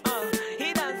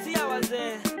 hii dance ya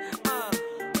wazee,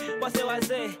 wase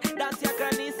wase, dance ya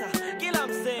kanisa, kila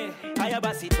msee. Haya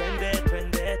basi twende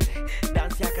twende,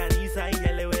 dance ya kanisa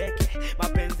ieleweke,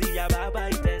 mapenzi ya baba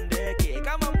itendeke,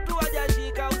 kama mtu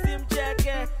hajashika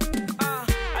usimcheke.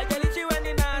 Hajalishi we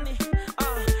ni nani,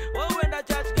 wewe uenda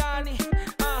church gani,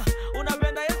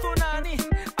 unapenda Yesu nani,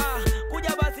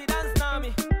 kuja basi dance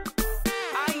nami.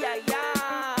 Ayaya,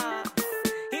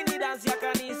 hii ni dance ya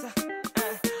kanisa.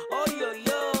 Oh yo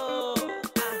yo,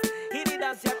 hii ni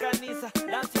dance ya kanisa,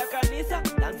 dance ya kanisa,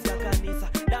 dance ya kanisa,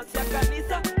 dance ya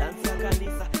kanisa, dance ya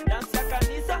kanisa, dance ya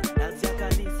kanisa, dance ya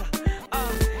kanisa.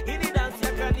 Hii ni dance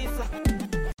ya kanisa.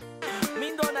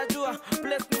 Mimi ndo najua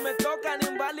place nimetoka ni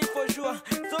mbali for sure,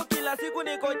 so kila siku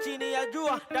niko chini ya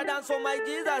jua, da dance for my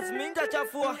Jesus, minja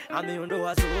chafua.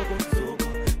 Ameondoa soko,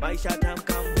 maisha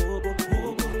tamka mbogo,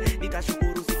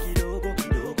 nitashukuru si kidogo,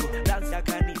 dance ya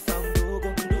kanisa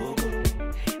mdogo.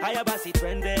 Haya basi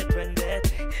twende twende,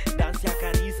 dance ya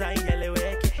kanisa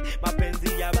ieleweke,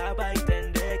 mapenzi ya baba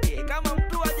itendeke, kama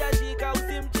mtu hajashika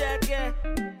usimcheke.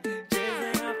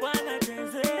 Chezea Bwana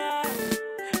chezea,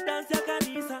 dance ya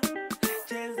kanisa,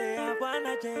 chezea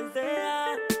Bwana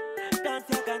chezea,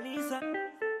 dance ya kanisa.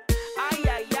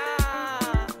 Ayaya,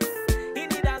 hii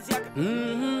ni dance ya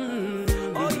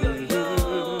oh yo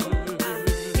yo,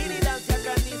 hii ni dance ya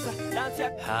kanisa, dance ya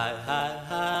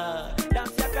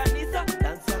dance ya kanisa,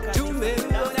 dance ya kanisa.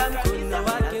 Tumeona mkono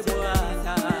wake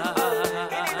Bwana.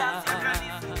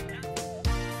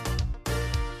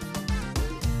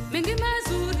 Mengi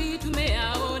mazuri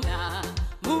tumeyaona,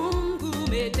 Mungu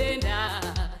umetenda,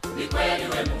 ni kweli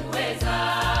wewe muweza.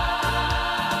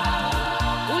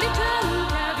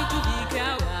 Ulitamka vitu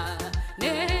vikawa,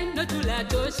 neno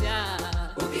tulatosha,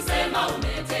 ukisema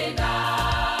umetenda.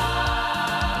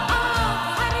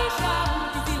 Harisha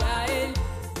Israeli,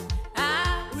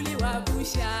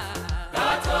 uliwavusha,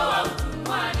 kawatoa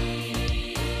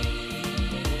utumwani.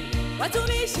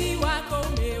 Watumishi wako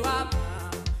umewapa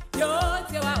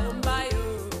yote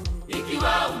waombayo,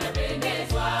 ikiwa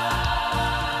umependezwa.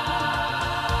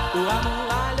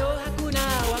 Uamualo hakuna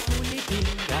wa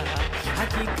kulipinga,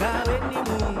 hakika wewe ni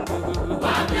Mungu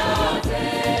wa vyote.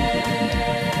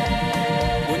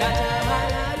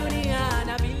 Unatawala dunia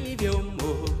na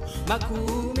vilivyomo,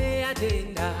 makuu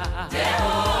umeyatenda.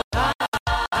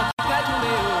 Hakika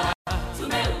tumeona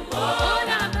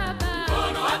Baba,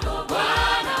 mkono wako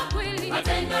Bwana, kweli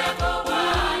matendo yako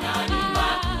Bwana ni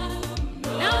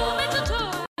makuu, na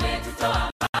umetutoa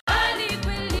mbali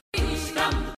kweli,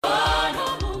 kushika mkono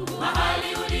Mungu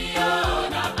mahali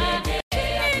uliona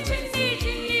pekee.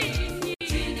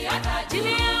 Chini hata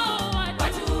chini yao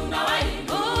watu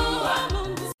unawainua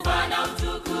Mungu, Bwana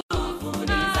utukufu ni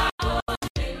zako.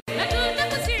 Na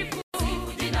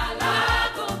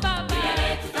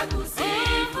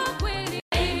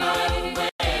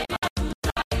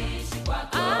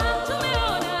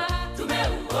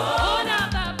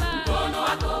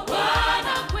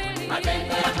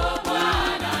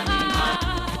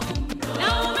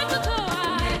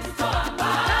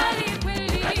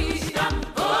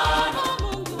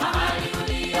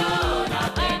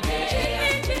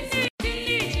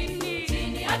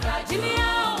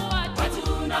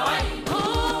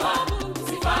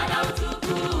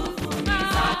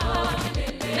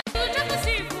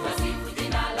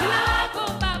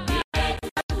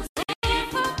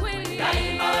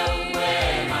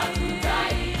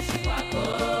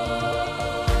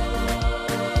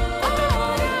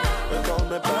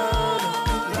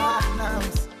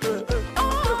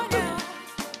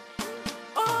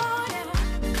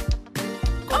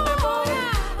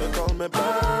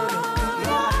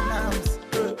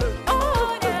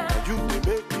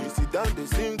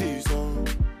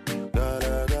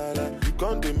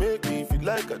they make me feel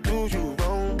like I do you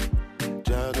wrong.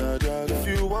 Jaga, jaga.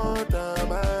 If you want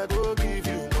time, I go give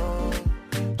you more.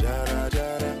 Jara,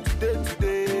 jara.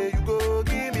 Today, you go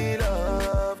give me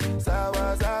love.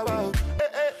 Sawa, sawa.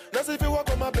 Now see if you walk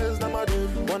on my pants, now my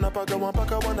dude. Wanna paka,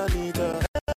 wanna nita.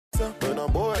 When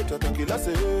I'm boy, tatakila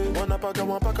say. Wanna paka,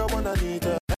 wanna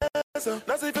nita.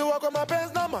 Now see if you walk on my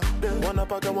pants, now my dude. Wanna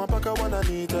paka, wanna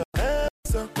nita.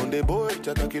 Konde boy,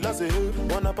 tatakila say.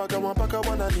 Wanna paka,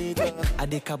 wanna nita.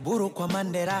 Adekaburu kwa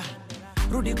Mandera.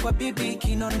 Rudi kwa bibi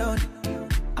Kinondoni.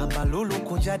 Ambalulu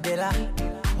kunjadera.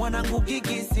 Mwanangu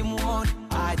Gigi simuoni.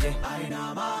 Aje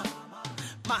Ainama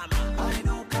Mama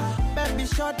Ainuka. Baby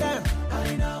shut them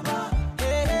Ainama.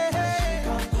 Hey hey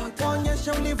hey.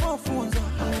 Onyesha ulivyofunzwa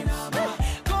Ainama.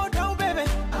 Go down baby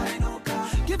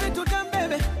Ainuka. Give it to them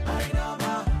baby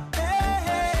Ainama. Hey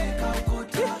hey.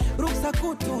 Ruksa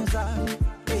kutunza.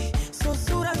 So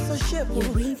sura so shepu. You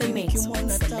bring the mix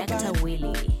with Selector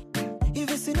Willie.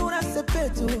 Hivi sinura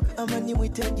sepetu ama ni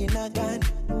mwite jina gani?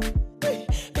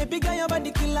 Baby girl your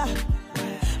body killer.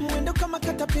 Mwendo kama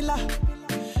katapila.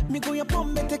 Miguu ya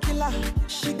pombe tequila.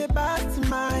 She the best in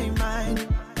my mind.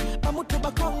 Pamutu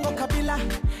bakongo kabila.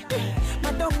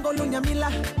 Madongo lunyamila.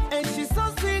 And she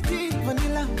so sweet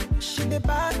vanilla. She the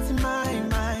best in my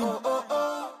mind. Oh oh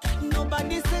oh.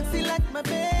 Nobody sexy like my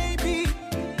baby.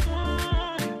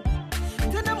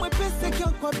 Tena mwepese kio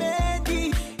kwa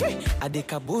bedi.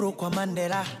 Adekaburu kwa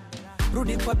Mandela.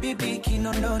 Rudi kwa bibi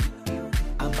Kinondoni.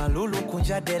 Ambalulu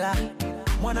kunjadera.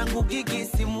 Mwanangu Gigi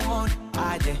simuoni.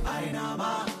 Aje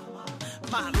Ainama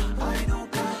Mama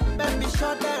Ainuka. Baby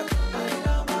shut them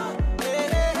Ainama. Hey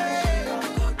hey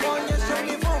hey. Onyesha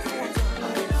ulivyofunzwa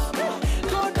Ainama.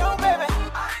 Go down baby.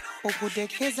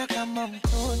 Ukudekeza kama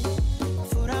mtoni.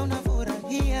 Furaha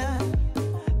unafurahia.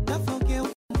 Nafogea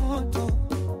moto.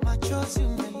 Machozi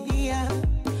umelia.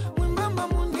 Mwembamba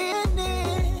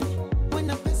mwingine.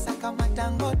 Wena pesa kama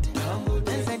Dangote.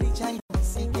 Neza dijali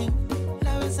msiki.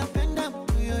 Naweza penda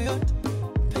mtu yoyote.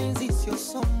 Penzi sio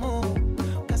somo.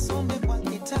 Kasome kwa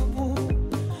kitabu.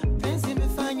 Penzi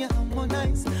mefanya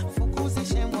Harmonize.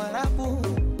 Fukuzishe Mwarabu.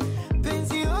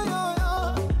 Penzi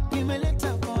yoyoyo.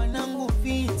 Nimeleta kwa wanangu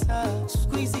vita.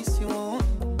 Squeezy sio.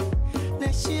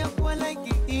 Nashia kwa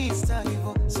like Easter.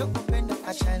 Hivo sio kupenda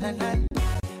achana nani.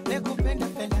 Nekupenda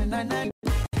penda na nani.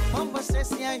 Mambo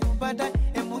stress ya yubada.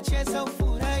 Emucheza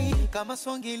ufurahi. Kama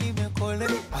songi limekole.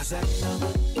 Azalina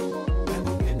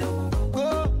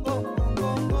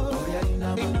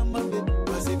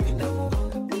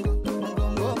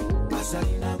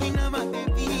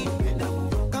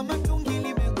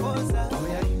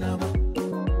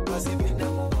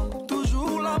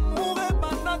toujours l'amour est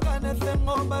banaka ne fait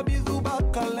mon babizou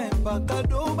bakalemba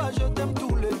cadeau ba je t'aime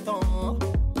tout le temps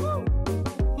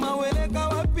mawele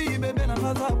kawapi bébé na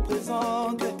ngaza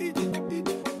présente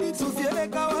souciele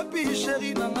kawapi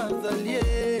chérie na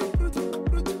ngazalie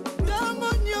tango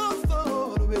nyonso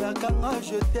lobela kanga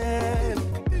je t'aime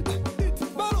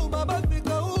balo baba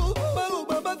fika ou balo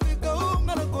baba fika ou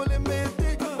ngana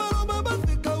kolemete balo baba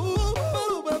fika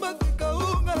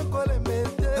ou ngana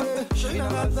kolemete chérie na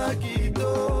ngaza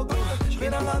kitoko chérie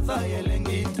na ngaza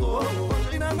yelengi to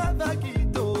chérie na ngaza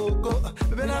kitoko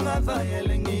bébé na ngaza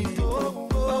yelengi to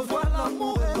parfois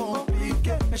l'amour est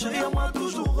compliqué mais chérie à moi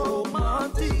toujours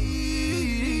romantique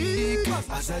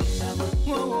Azalina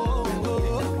oh oh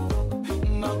oh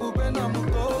nakupenda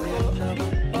mukoko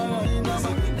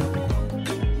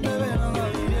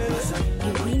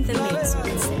You win the mix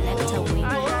with Selector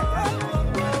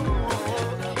Willie.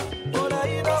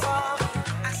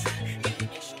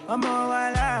 I'm all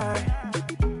alive.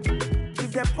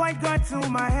 If the point got to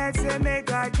my head, say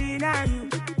make I deny you.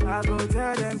 I go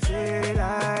tell them, say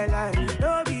lie.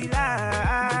 Don't be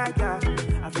like that.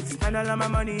 I fit to spend all of my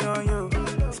money on you.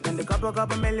 Spend a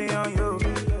couple million on you.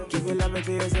 Give you love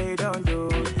until you say you don't do.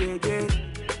 Yeah.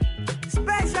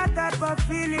 Special type of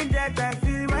feeling that I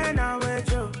feel when I'm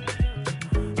with you.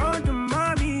 Oh, the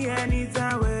mommy,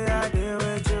 anytime where I deal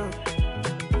with you.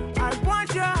 I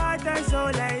want your heart and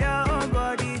soul and your own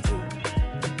body too.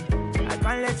 I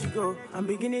can't let you go. I'm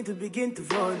beginning to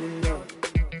fall in love.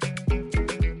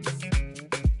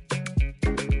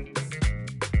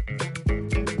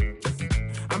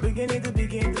 I'm beginning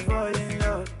to fall in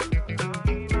love.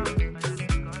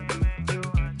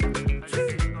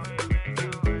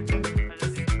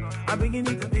 I'm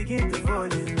beginning to fall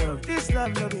in love. This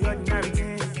love no be ordinary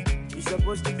thing. It's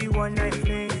supposed to be one night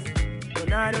fling. But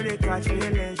now I know they catch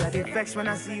feelings. I get vexed when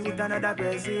I see you with another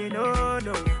person. No,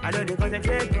 I know they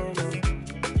concentrate no more.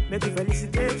 Make you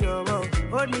felicitate your love.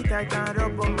 Hold me tight and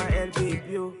rub on my head,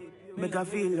 baby. Make I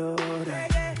feel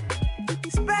alright.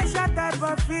 Special type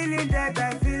of feeling that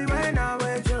I feel when I'm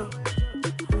with you.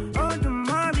 Oh, the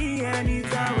mommy,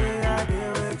 anytime when I be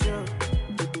with you.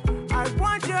 I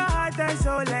want your heart and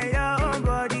soul and your own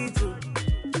body too.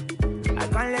 I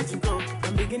can't let you go.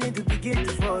 I'm beginning to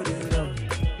fall in love.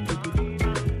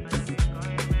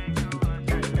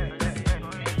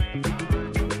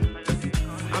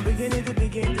 I'm beginning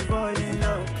to fall in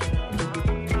love.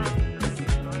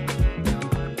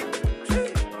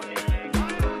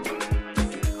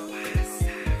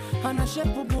 Ana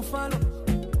shepu buffalo,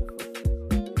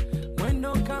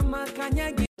 mwendo kama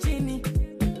kanyagi chini,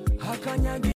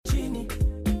 hakanyagi chini.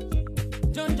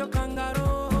 Jonjo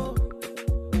kangaro,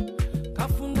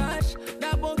 kafungash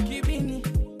dabo kibini,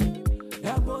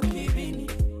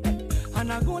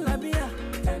 anagula bia,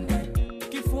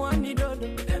 kifuani dodo,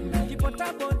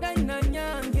 kipota boda ina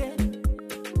nyange,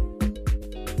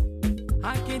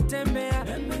 akitembea,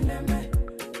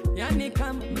 yani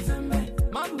kama mzembe,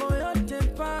 mambo yote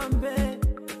pambe.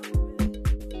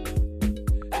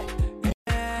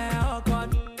 Oh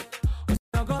God,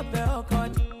 usiogope oh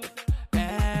God,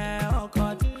 oh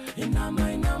God,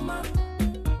 inama.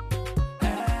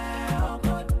 Oh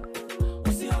God,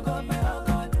 usiogope oh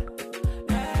God,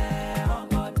 oh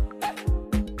God.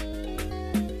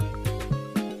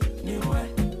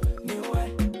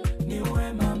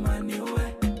 Niwe mama, niwe mama, niwe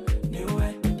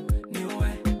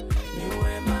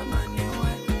mama, niwe mama,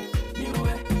 niwe.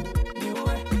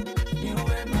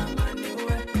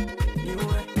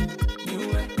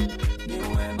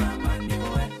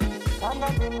 Kana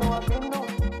binua binu,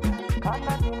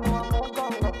 kana binua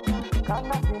mugongo,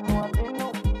 kana binua binu,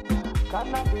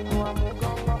 kana binua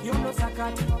mugongo. Kiuno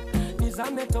sakata,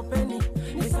 nizame topeni,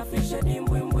 nisafishe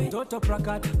dimbwimbwi. Toto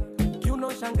prakata,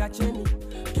 kiuno shanga cheni,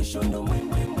 kishondo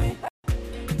mwimbwimbwi.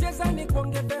 Cheza ni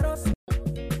kuonge verosa,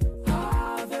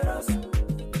 verosa.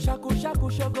 Shaku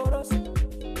shogorosa,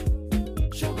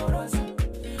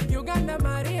 Uganda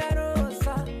Maria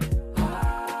Rosa,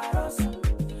 Rosa.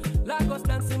 Lagos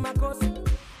Dancy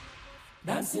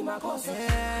Makosa,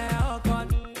 oh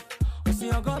God.